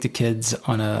just take the kids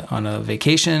on a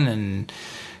vacation and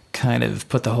kind of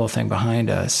put the whole thing behind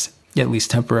us, at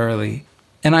least temporarily.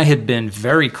 And I had been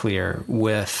very clear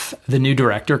with the new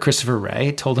director, Christopher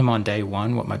Wray, told him on day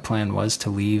one what my plan was to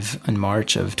leave in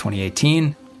March of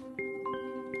 2018.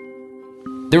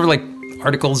 There were like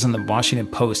articles in the Washington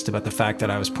Post about the fact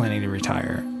that I was planning to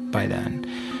retire by then.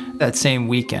 That same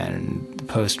weekend, the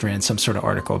Post ran some sort of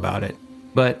article about it.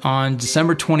 But on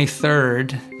December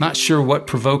 23rd, not sure what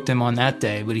provoked him on that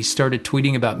day, but he started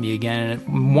tweeting about me again. And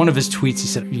in one of his tweets, he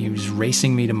said he was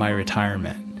racing me to my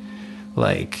retirement.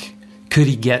 Like, could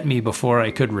he get me before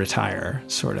I could retire,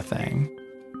 sort of thing.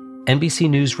 NBC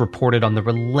News reported on the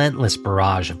relentless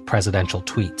barrage of presidential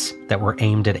tweets that were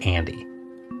aimed at Andy.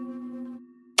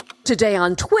 Today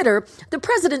on Twitter, the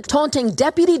president taunting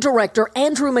Deputy Director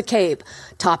Andrew McCabe,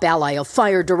 top ally of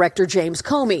Fire Director James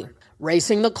Comey,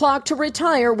 racing the clock to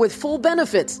retire with full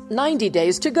benefits, 90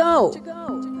 days to go.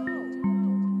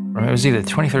 It was either the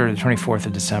 23rd or the 24th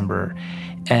of December,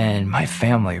 and my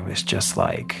family was just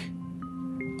like,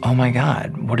 oh my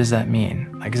God, what does that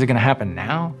mean? Like, is it going to happen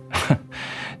now?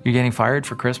 You're getting fired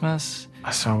for Christmas? I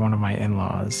saw one of my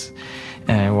in-laws,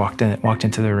 and I walked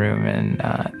into the room, and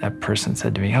that person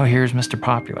said to me, oh, here's Mr.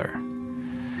 Popular.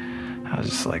 I was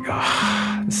just like,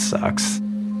 oh, this sucks.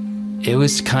 It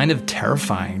was kind of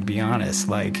terrifying, to be honest.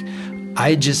 Like,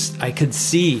 I could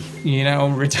see,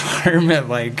 retirement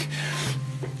like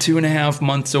 2.5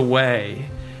 months away.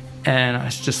 And I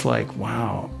was just like,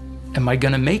 wow, am I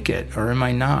going to make it or am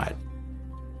I not?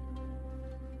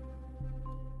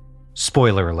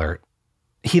 Spoiler alert,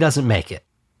 he doesn't make it.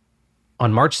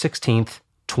 On March 16th,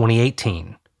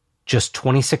 2018, just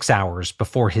 26 hours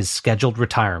before his scheduled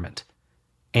retirement,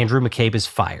 Andrew McCabe is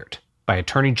fired by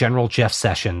Attorney General Jeff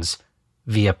Sessions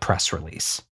via press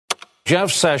release.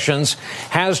 Jeff Sessions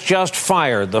has just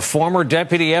fired the former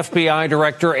Deputy FBI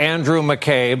Director Andrew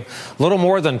McCabe, little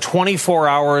more than 24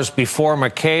 hours before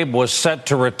McCabe was set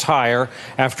to retire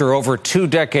after over 2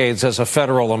 decades as a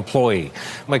federal employee.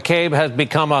 McCabe has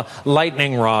become a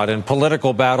lightning rod in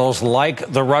political battles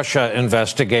like the Russia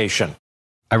investigation.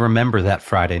 I remember that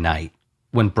Friday night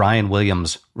when Brian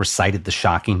Williams recited the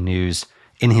shocking news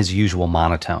in his usual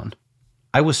monotone.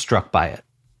 I was struck by it,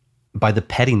 by the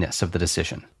pettiness of the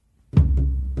decision.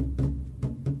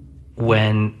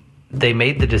 When they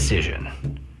made the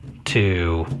decision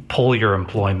to pull your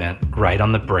employment right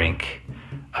on the brink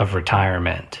of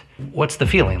retirement, what's the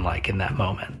feeling like in that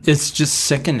moment? It's just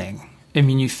sickening. I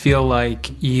mean, you feel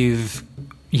like you've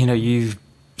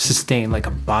sustained like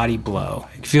a body blow.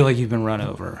 You feel like you've been run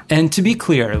over. And to be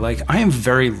clear, like, I am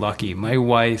very lucky. My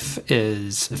wife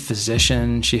is a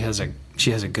physician. She has a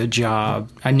good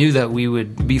job. I knew that we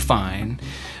would be fine.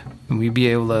 And we'd be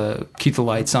able to keep the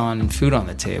lights on and food on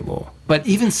the table. But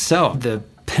even so, the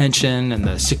pension and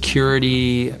the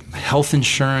security, health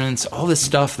insurance, all this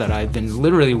stuff that I've been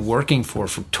literally working for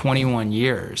 21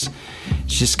 years,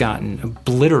 it's just gotten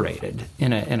obliterated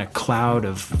in a cloud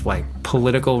of like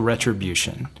political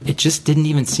retribution. It just didn't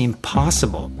even seem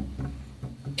possible.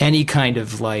 Any kind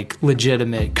of like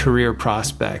legitimate career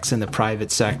prospects in the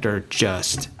private sector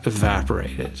just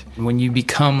evaporated. When you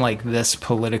become like this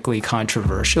politically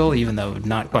controversial, even though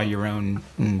not by your own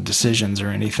decisions or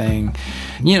anything,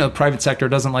 the private sector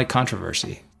doesn't like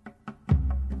controversy.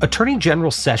 Attorney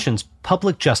General Sessions'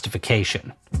 public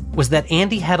justification was that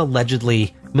Andy had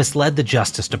allegedly misled the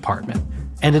Justice Department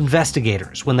and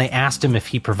investigators when they asked him if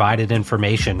he provided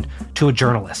information to a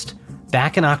journalist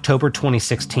back in October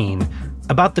 2016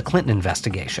 about the Clinton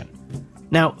investigation.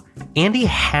 Now, Andy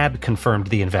had confirmed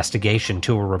the investigation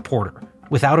to a reporter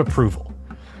without approval,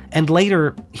 and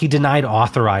later he denied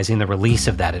authorizing the release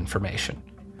of that information.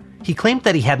 He claimed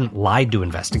that he hadn't lied to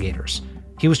investigators.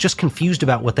 He was just confused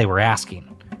about what they were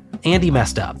asking. Andy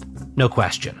messed up, no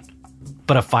question.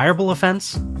 But a fireable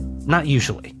offense? Not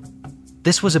usually.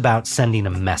 This was about sending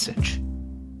a message.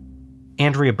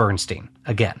 Andrea Bernstein,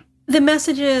 again. The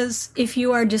message is, if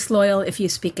you are disloyal, if you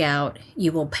speak out,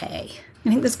 you will pay. I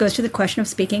think this goes to the question of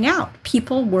speaking out.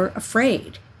 People were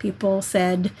afraid. People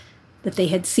said that they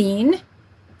had seen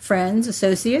friends,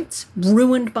 associates,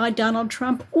 ruined by Donald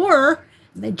Trump, or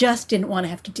they just didn't want to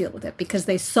have to deal with it because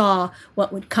they saw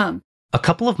what would come. A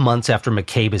couple of months after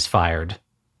McCabe is fired,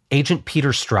 Agent Peter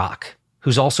Strzok,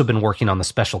 who's also been working on the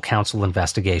special counsel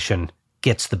investigation,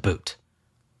 gets the boot.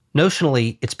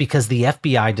 Notionally, it's because the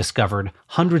FBI discovered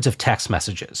hundreds of text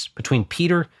messages between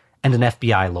Peter and an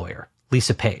FBI lawyer,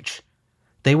 Lisa Page.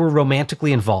 They were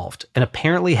romantically involved and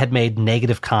apparently had made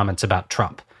negative comments about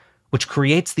Trump, which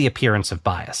creates the appearance of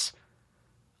bias.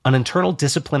 An internal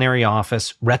disciplinary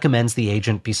office recommends the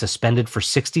agent be suspended for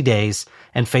 60 days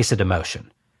and face a demotion.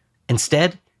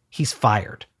 Instead, he's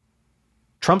fired.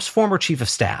 Trump's former chief of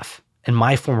staff and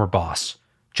my former boss,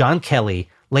 John Kelly,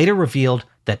 later revealed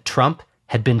that Trump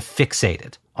had been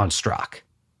fixated on Strzok.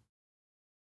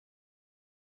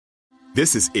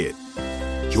 This is it.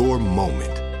 Your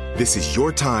moment. This is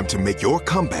your time to make your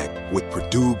comeback with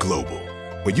Purdue Global.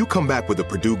 When you come back with a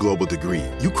Purdue Global degree,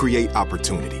 you create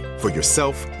opportunity for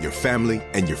yourself, your family,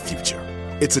 and your future.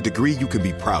 It's a degree you can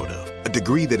be proud of, a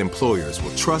degree that employers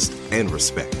will trust and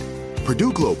respect.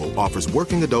 Purdue Global offers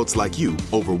working adults like you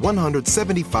over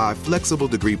 175 flexible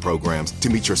degree programs to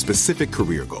meet your specific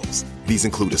career goals. These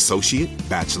include associate,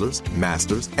 bachelor's,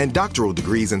 master's, and doctoral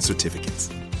degrees and certificates.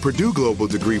 Purdue Global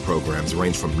degree programs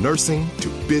range from nursing to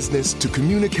business to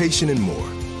communication and more.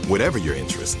 Whatever your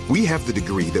interest, we have the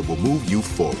degree that will move you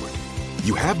forward.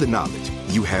 You have the knowledge,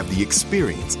 you have the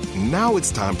experience. Now it's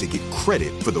time to get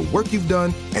credit for the work you've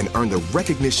done and earn the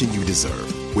recognition you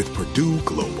deserve with Purdue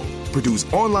Global,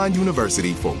 Purdue's online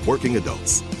university for working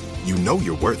adults. You know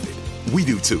you're worth it. We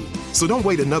do too. So don't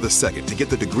wait another second to get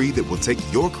the degree that will take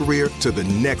your career to the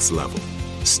next level.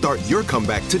 Start your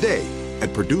comeback today at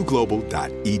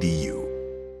purdueglobal.edu.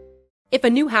 If a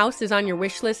new house is on your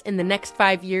wish list in the next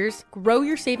 5 years, grow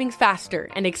your savings faster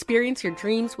and experience your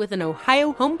dreams with an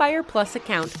Ohio Homebuyer Plus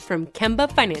account from Kemba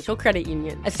Financial Credit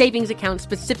Union. A savings account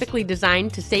specifically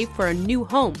designed to save for a new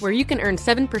home where you can earn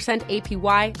 7%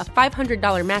 APY, a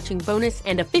 $500 matching bonus,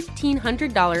 and a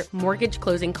 $1,500 mortgage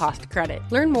closing cost credit.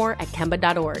 Learn more at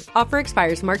Kemba.org. Offer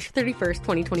expires March 31st,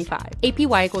 2025.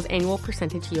 APY equals annual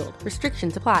percentage yield.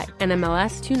 Restrictions apply.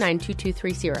 NMLS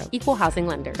 292230. Equal housing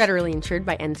lender. Federally insured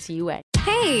by NCUA.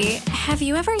 Hey, have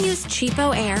you ever used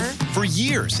Cheapo Air? For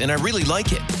years, and I really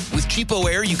like it. With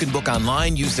Cheapo Air, you can book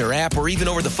online, use their app, or even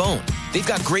over the phone. They've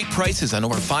got great prices on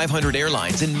over 500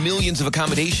 airlines and millions of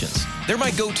accommodations. They're my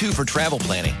go-to for travel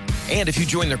planning. And if you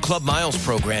join their Club Miles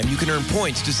program, you can earn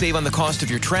points to save on the cost of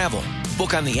your travel.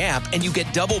 Book on the app, and you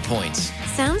get double points.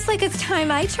 Sounds like it's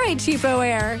time I tried Cheapo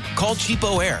Air. Call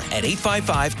Cheapo Air at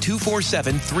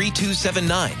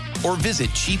 855-247-3279 or visit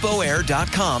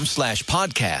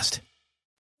cheapoair.com/podcast.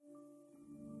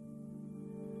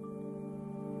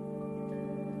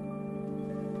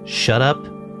 Shut up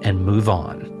and move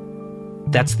on.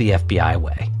 That's the FBI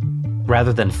way,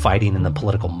 rather than fighting in the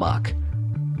political muck.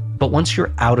 But once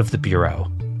you're out of the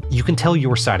bureau, you can tell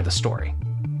your side of the story.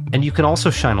 And you can also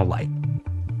shine a light.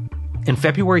 In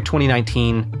February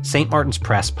 2019, St. Martin's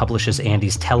Press publishes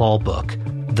Andy's tell-all book,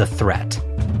 The Threat: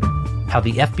 How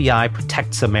the FBI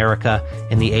Protects America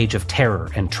in the Age of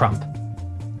Terror and Trump.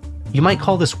 You might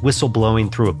call this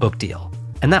whistleblowing through a book deal,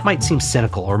 and that might seem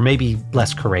cynical or maybe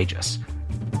less courageous.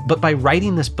 But by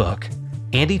writing this book,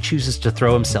 Andy chooses to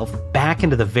throw himself back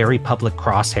into the very public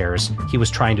crosshairs he was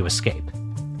trying to escape.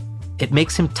 It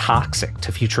makes him toxic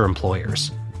to future employers.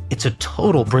 It's a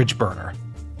total bridge burner.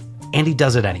 And he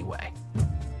does it anyway.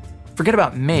 Forget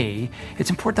about me. It's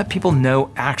important that people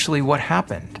know actually what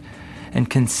happened and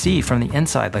can see from the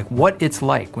inside, like what it's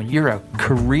like when you're a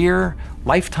career,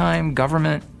 lifetime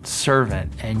government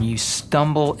servant and you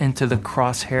stumble into the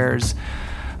crosshairs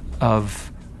of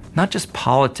not just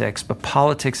politics, but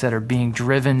politics that are being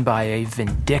driven by a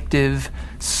vindictive,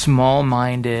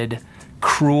 small-minded,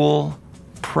 cruel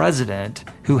president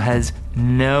who has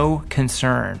no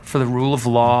concern for the rule of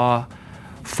law,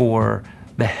 for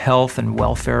the health and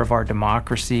welfare of our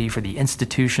democracy, for the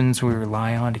institutions we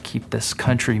rely on to keep this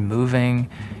country moving.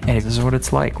 And this is what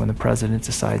it's like when the president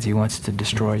decides he wants to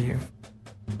destroy you.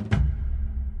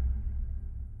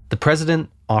 The president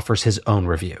offers his own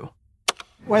review.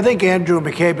 Well, I think Andrew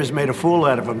McCabe has made a fool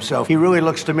out of himself. He really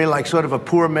looks to me like sort of a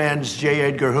poor man's J.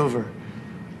 Edgar Hoover.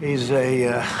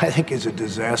 I think he's a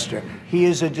disaster. He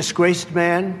is a disgraced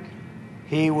man.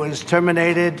 He was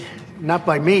terminated, not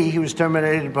by me, he was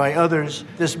terminated by others.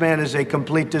 This man is a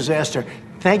complete disaster.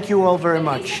 Thank you all very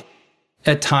much.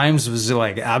 at times was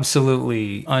like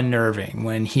absolutely unnerving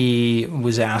when he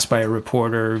was asked by a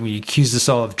reporter, he accused us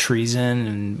all of treason,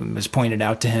 and it was pointed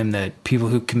out to him that people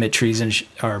who commit treason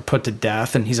are put to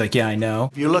death. And he's like, yeah, I know.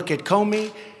 If you look at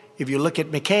Comey, if you look at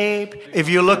McCabe, if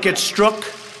you look at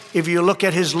Strzok, if you look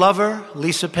at his lover,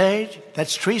 Lisa Page,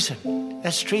 that's treason.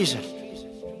 That's treason.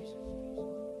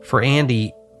 For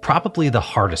Andy, probably the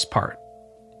hardest part,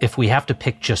 if we have to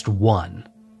pick just one,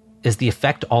 is the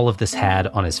effect all of this had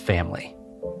on his family.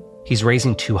 He's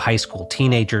raising 2 high school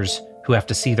teenagers who have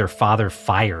to see their father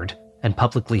fired and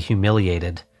publicly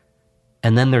humiliated.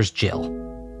 And then there's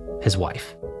Jill, his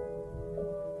wife.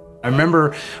 I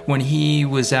remember when he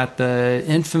was at the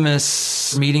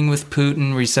infamous meeting with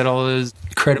Putin where he said all those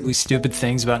incredibly stupid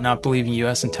things about not believing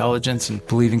U.S. intelligence and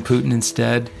believing Putin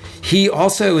instead. He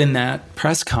also, in that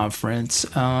press conference,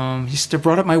 he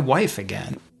brought up my wife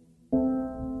again.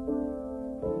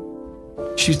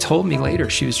 She told me later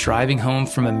she was driving home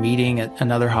from a meeting at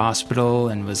another hospital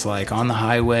and was like on the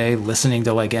highway listening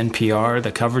to like NPR,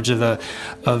 the coverage of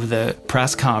the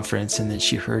press conference, and then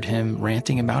she heard him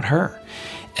ranting about her.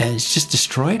 And it's just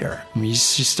destroyed her. I mean,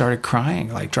 she started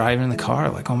crying, like driving in the car,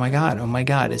 like, oh my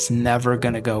God, it's never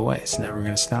going to go away. It's never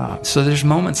going to stop. So there's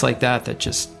moments like that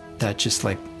just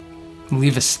like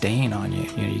leave a stain on you.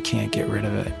 You know, you can't get rid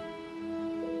of it.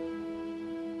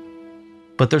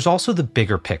 But there's also the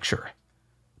bigger picture.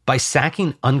 By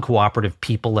sacking uncooperative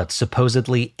people at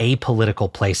supposedly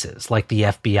apolitical places like the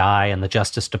FBI and the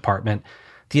Justice Department,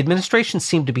 the administration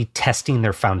seemed to be testing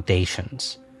their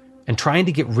foundations and trying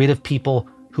to get rid of people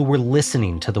who were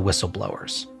listening to the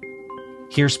whistleblowers.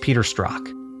 Here's Peter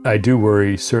Strzok. I do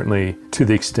worry, certainly, to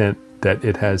the extent that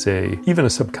it has even a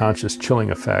subconscious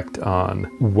chilling effect on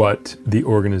what the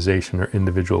organization or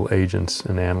individual agents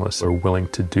and analysts are willing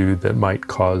to do that might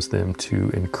cause them to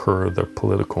incur the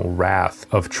political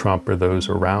wrath of Trump or those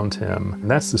around him. And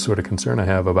that's the sort of concern I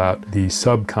have about the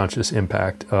subconscious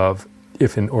impact of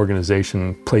if an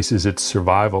organization places its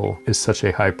survival as such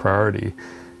a high priority,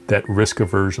 that risk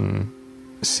aversion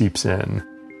seeps in.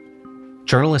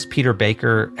 Journalist Peter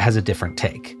Baker has a different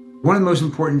take. One of the most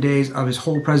important days of his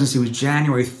whole presidency was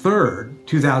January 3rd,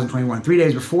 2021, 3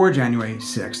 days before January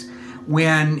 6th,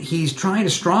 when he's trying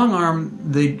to strong-arm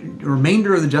the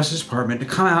remainder of the Justice Department to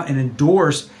come out and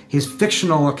endorse his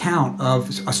fictional account of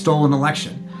a stolen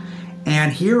election.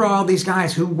 And here are all these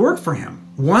guys who worked for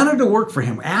him, wanted to work for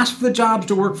him, asked for the jobs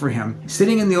to work for him,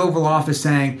 sitting in the Oval Office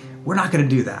saying, we're not going to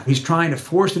do that. He's trying to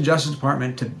force the Justice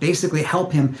Department to basically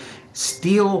help him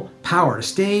steal power, to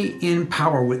stay in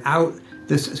power without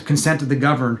this consent of the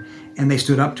governed, and they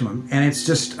stood up to him. And it's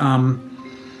just,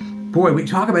 boy, we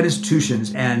talk about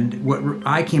institutions, and what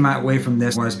I came away from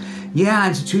this was, yeah,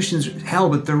 institutions, hell,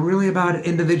 but they're really about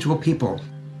individual people.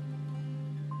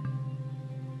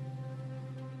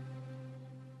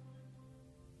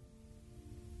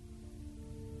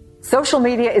 Social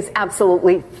media is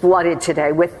absolutely flooded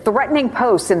today with threatening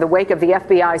posts in the wake of the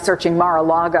FBI searching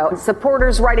Mar-a-Lago.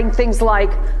 Supporters writing things like,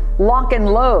 lock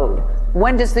and load,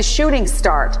 when does the shooting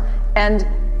start? And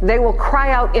they will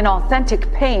cry out in authentic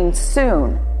pain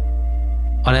soon.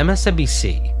 On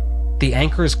MSNBC, the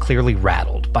anchor is clearly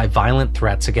rattled by violent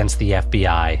threats against the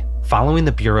FBI following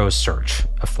the Bureau's search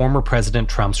of former President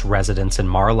Trump's residence in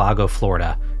Mar-a-Lago,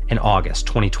 Florida in August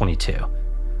 2022.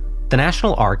 The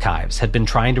National Archives had been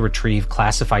trying to retrieve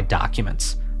classified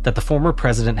documents that the former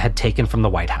president had taken from the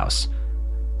White House.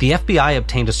 The FBI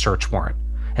obtained a search warrant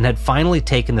and had finally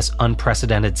taken this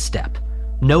unprecedented step,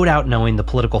 no doubt knowing the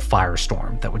political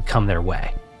firestorm that would come their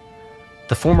way.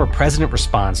 The former president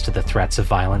responds to the threats of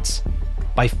violence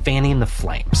by fanning the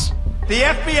flames. The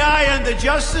FBI and the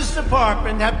Justice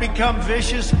Department have become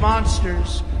vicious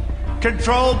monsters,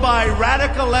 controlled by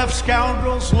radical left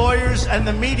scoundrels, lawyers, and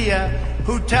the media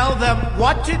who tell them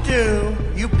what to do,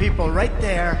 you people right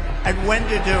there, and when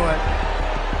to do it.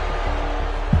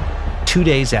 2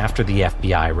 days after the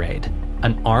FBI raid,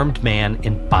 an armed man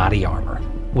in body armor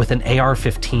with an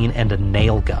AR-15 and a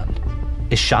nail gun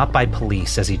is shot by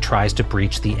police as he tries to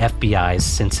breach the FBI's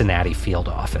Cincinnati field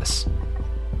office.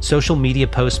 Social media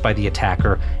posts by the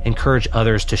attacker encourage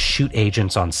others to shoot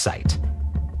agents on sight.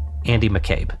 Andy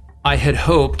McCabe. I had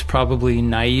hoped, probably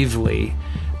naively,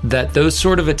 that those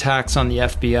sort of attacks on the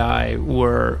FBI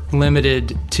were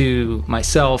limited to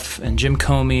myself and Jim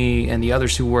Comey and the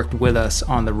others who worked with us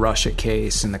on the Russia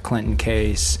case and the Clinton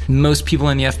case. Most people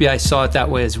in the FBI saw it that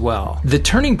way as well. The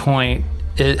turning point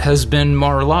it has been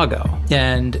Mar-a-Lago.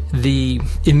 And the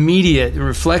immediate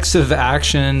reflexive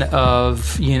action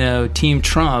of, Team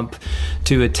Trump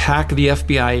to attack the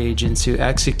FBI agents who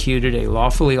executed a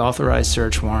lawfully authorized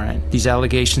search warrant. These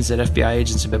allegations that FBI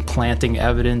agents have been planting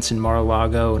evidence in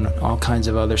Mar-a-Lago and all kinds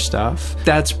of other stuff.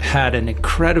 That's had an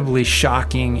incredibly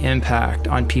shocking impact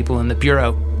on people in the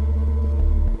Bureau.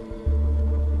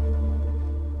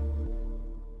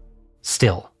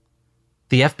 Still,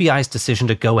 the FBI's decision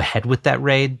to go ahead with that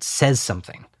raid says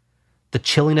something. The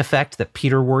chilling effect that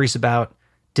Peter worries about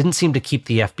didn't seem to keep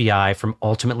the FBI from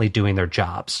ultimately doing their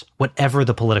jobs, whatever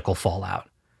the political fallout.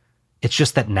 It's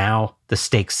just that now the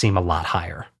stakes seem a lot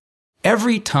higher.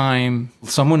 Every time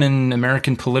someone in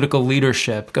American political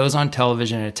leadership goes on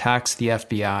television and attacks the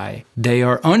FBI, they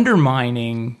are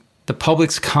undermining the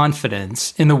public's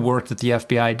confidence in the work that the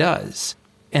FBI does.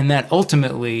 And that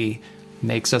ultimately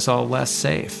makes us all less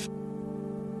safe.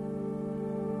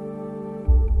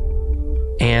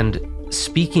 And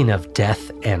speaking of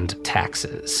death and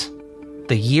taxes,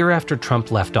 the year after Trump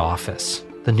left office,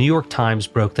 the New York Times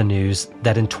broke the news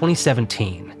that in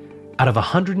 2017, out of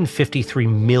 153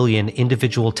 million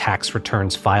individual tax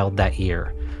returns filed that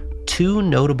year, 2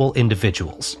 notable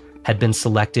individuals had been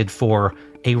selected for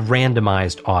a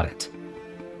randomized audit.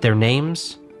 Their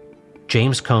names?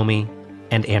 James Comey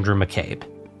and Andrew McCabe.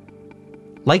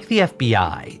 Like the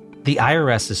FBI, the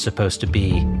IRS is supposed to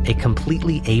be a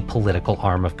completely apolitical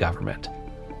arm of government.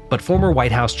 But former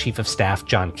White House Chief of Staff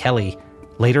John Kelly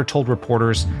later told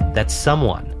reporters that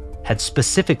someone had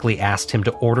specifically asked him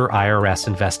to order IRS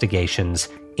investigations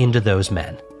into those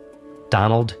men,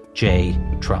 Donald J.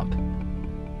 Trump.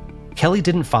 Kelly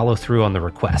didn't follow through on the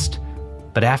request,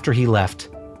 but after he left,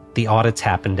 the audits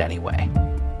happened anyway.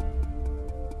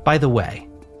 By the way,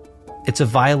 it's a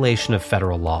violation of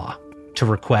federal law to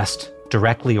request,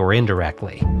 directly or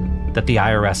indirectly, that the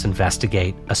IRS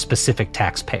investigate a specific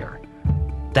taxpayer.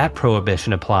 That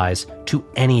prohibition applies to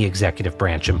any executive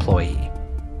branch employee,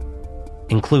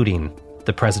 including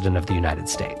the President of the United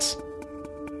States.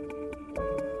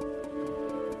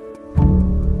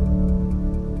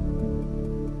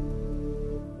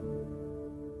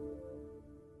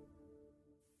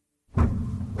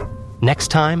 Next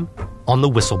time on The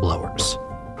Whistleblowers.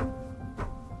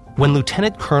 When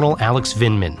Lieutenant Colonel Alex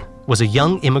Vindman was a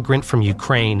young immigrant from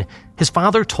Ukraine, his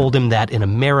father told him that in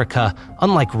America,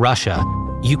 unlike Russia,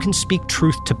 you can speak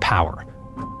truth to power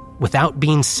without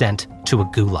being sent to a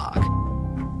gulag.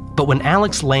 But when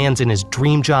Alex lands in his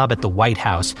dream job at the White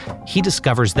House, he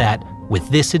discovers that, with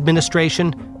this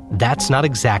administration, that's not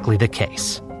exactly the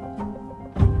case.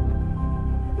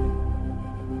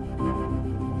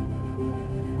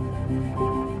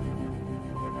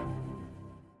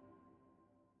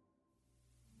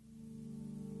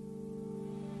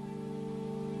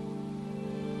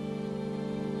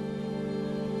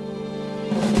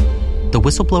 The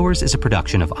Whistleblowers is a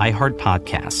production of iHeart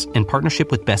Podcasts in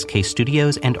partnership with Best Case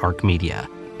Studios and ARC Media.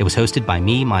 It was hosted by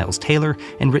me, Miles Taylor,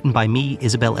 and written by me,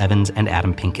 Isabel Evans, and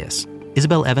Adam Pincus.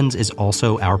 Isabel Evans is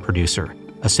also our producer.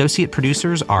 Associate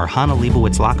producers are Hannah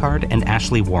Leibowitz-Lockhart and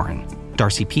Ashley Warren.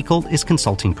 Darcy Peikold is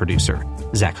consulting producer.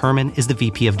 Zach Herman is the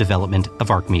VP of Development of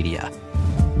ARC Media.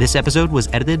 This episode was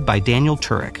edited by Daniel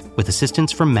Turek with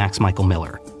assistance from Max Michael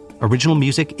Miller. Original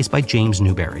music is by James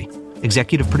Newberry.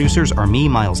 Executive producers are me,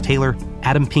 Miles Taylor,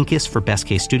 Adam Pincus for Best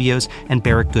Case Studios, and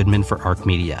Barrett Goodman for ARC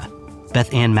Media.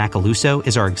 Beth Ann Macaluso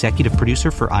is our executive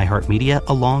producer for iHeartMedia,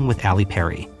 along with Allie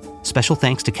Perry. Special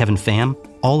thanks to Kevin Pham,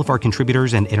 all of our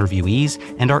contributors and interviewees,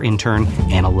 and our intern,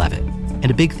 Anna Levitt.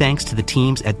 And a big thanks to the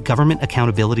teams at Government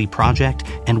Accountability Project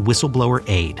and Whistleblower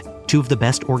Aid, 2 of the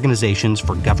best organizations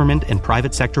for government and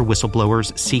private sector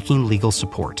whistleblowers seeking legal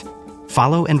support.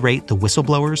 Follow and rate The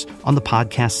Whistleblowers on the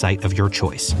podcast site of your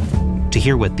choice. To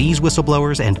hear what these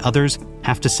whistleblowers and others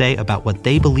have to say about what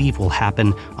they believe will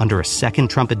happen under a second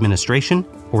Trump administration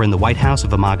or in the White House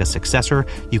of a MAGA successor,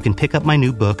 you can pick up my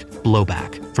new book,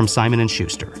 Blowback, from Simon &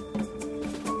 Schuster.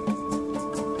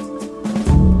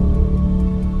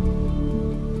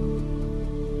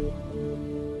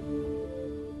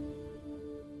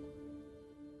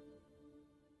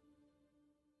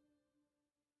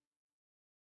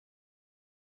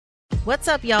 What's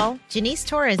up, y'all? Janice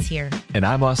Torres here. And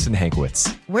I'm Austin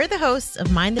Hankwitz. We're the hosts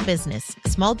of Mind the Business,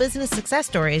 Small Business Success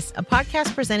Stories, a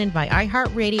podcast presented by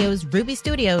iHeartRadio's Ruby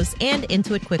Studios and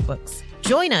Intuit QuickBooks.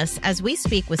 Join us as we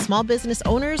speak with small business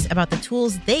owners about the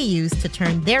tools they use to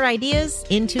turn their ideas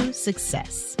into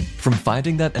success. From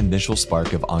finding that initial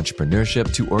spark of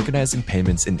entrepreneurship to organizing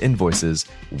payments and invoices,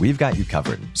 we've got you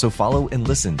covered. So follow and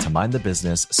listen to Mind the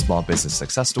Business, Small Business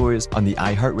Success Stories on the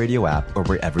iHeartRadio app or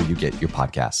wherever you get your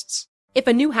podcasts. If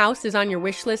a new house is on your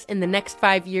wish list in the next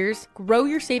 5 years, grow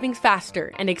your savings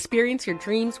faster and experience your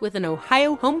dreams with an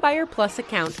Ohio Homebuyer Plus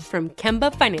account from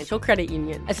Kemba Financial Credit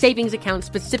Union. A savings account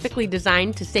specifically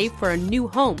designed to save for a new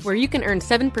home, where you can earn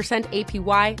 7%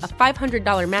 APY, a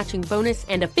 $500 matching bonus,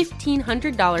 and a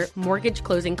 $1,500 mortgage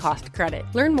closing cost credit.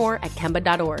 Learn more at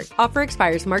Kemba.org. Offer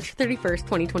expires March 31st,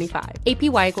 2025.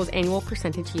 APY equals annual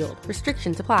percentage yield.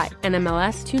 Restrictions apply.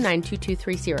 NMLS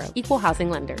 292230. Equal housing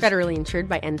lender. Federally insured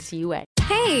by NCUA.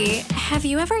 Hey, have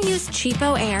you ever used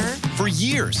Cheapo Air? For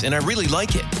years, and I really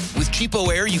like it. With Cheapo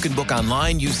Air, you can book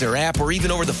online, use their app, or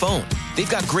even over the phone. They've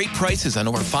got great prices on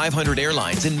over 500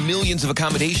 airlines and millions of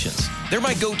accommodations. They're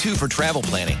my go-to for travel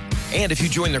planning. And if you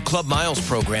join their Club Miles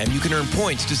program, you can earn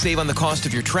points to save on the cost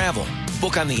of your travel.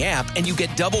 Book on the app, and you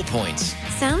get double points.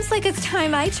 Sounds like it's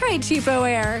time I tried Cheapo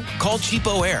Air. Call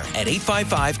Cheapo Air at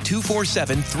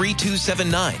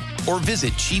 855-247-3279 or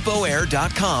visit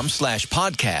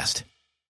cheapoair.com/podcast.